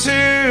 come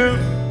to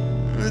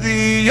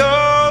the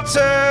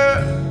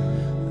altar.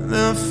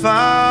 The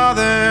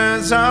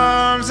Father's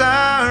arms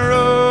are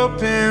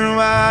open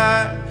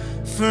wide.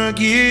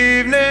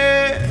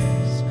 Forgiveness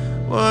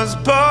was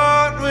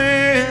bought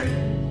with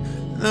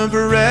the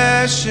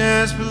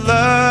precious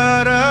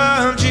blood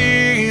of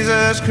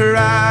Jesus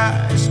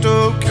Christ.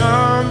 Oh,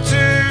 come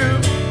to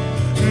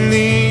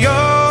the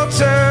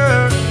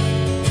altar.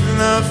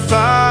 The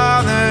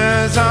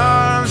Father's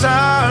arms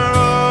are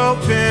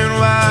open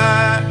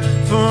wide.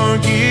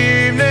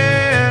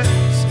 Forgiveness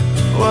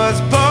was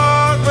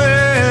bought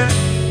with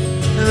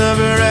the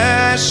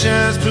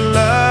precious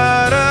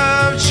blood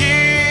of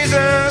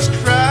Jesus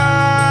Christ.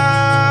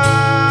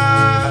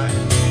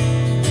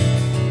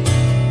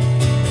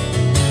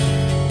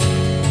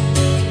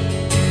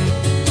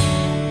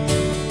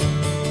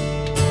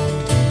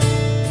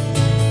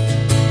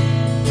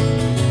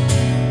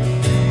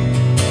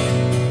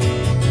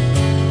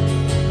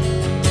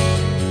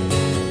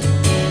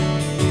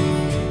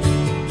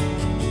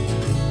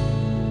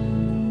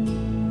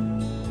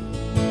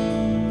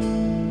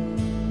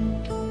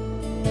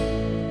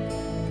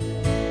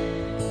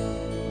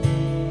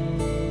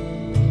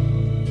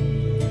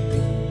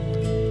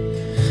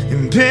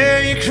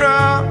 Bear your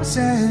cross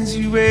as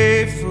you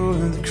wait for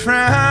the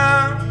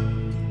crown.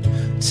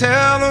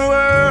 Tell the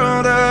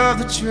world of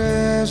the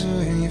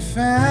treasure you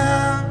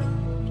found.